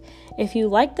tuned. If you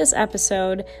like this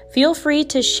episode, feel free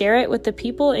to share it with the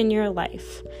people in your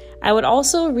life. I would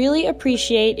also really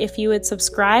appreciate if you would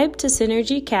subscribe to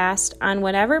Synergy Cast on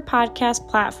whatever podcast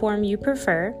platform you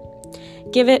prefer.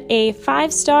 Give it a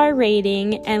 5-star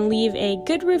rating and leave a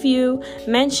good review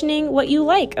mentioning what you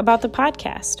like about the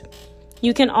podcast.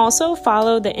 You can also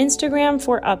follow the Instagram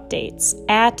for updates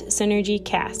at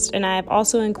SynergyCast, and I have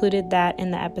also included that in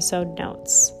the episode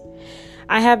notes.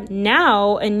 I have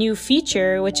now a new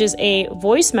feature, which is a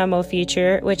voice memo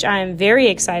feature, which I am very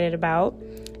excited about.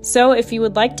 So if you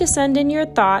would like to send in your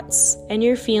thoughts and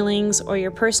your feelings or your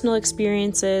personal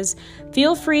experiences,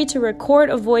 feel free to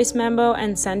record a voice memo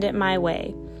and send it my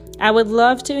way. I would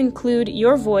love to include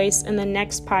your voice in the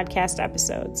next podcast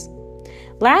episodes.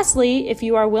 Lastly, if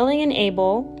you are willing and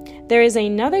able, there is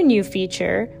another new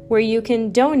feature where you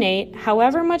can donate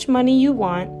however much money you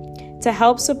want to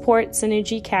help support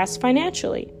SynergyCast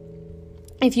financially.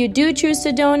 If you do choose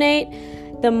to donate,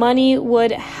 the money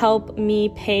would help me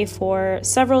pay for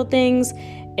several things.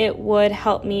 It would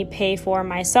help me pay for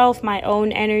myself, my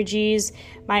own energies,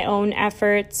 my own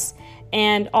efforts,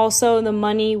 and also the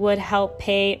money would help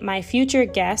pay my future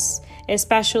guests,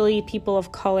 especially people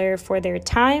of color, for their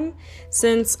time,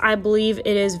 since I believe it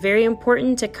is very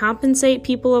important to compensate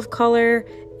people of color,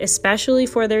 especially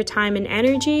for their time and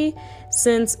energy,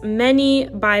 since many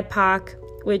BIPOC,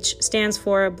 which stands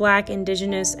for Black,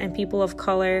 Indigenous, and People of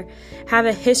Color, have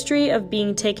a history of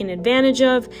being taken advantage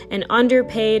of and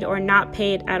underpaid or not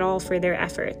paid at all for their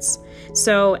efforts.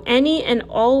 So any and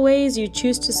all ways you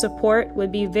choose to support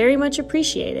would be very much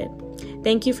appreciated.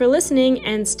 Thank you for listening,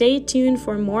 and stay tuned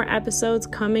for more episodes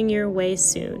coming your way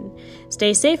soon.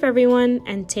 Stay safe, everyone,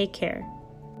 and take care.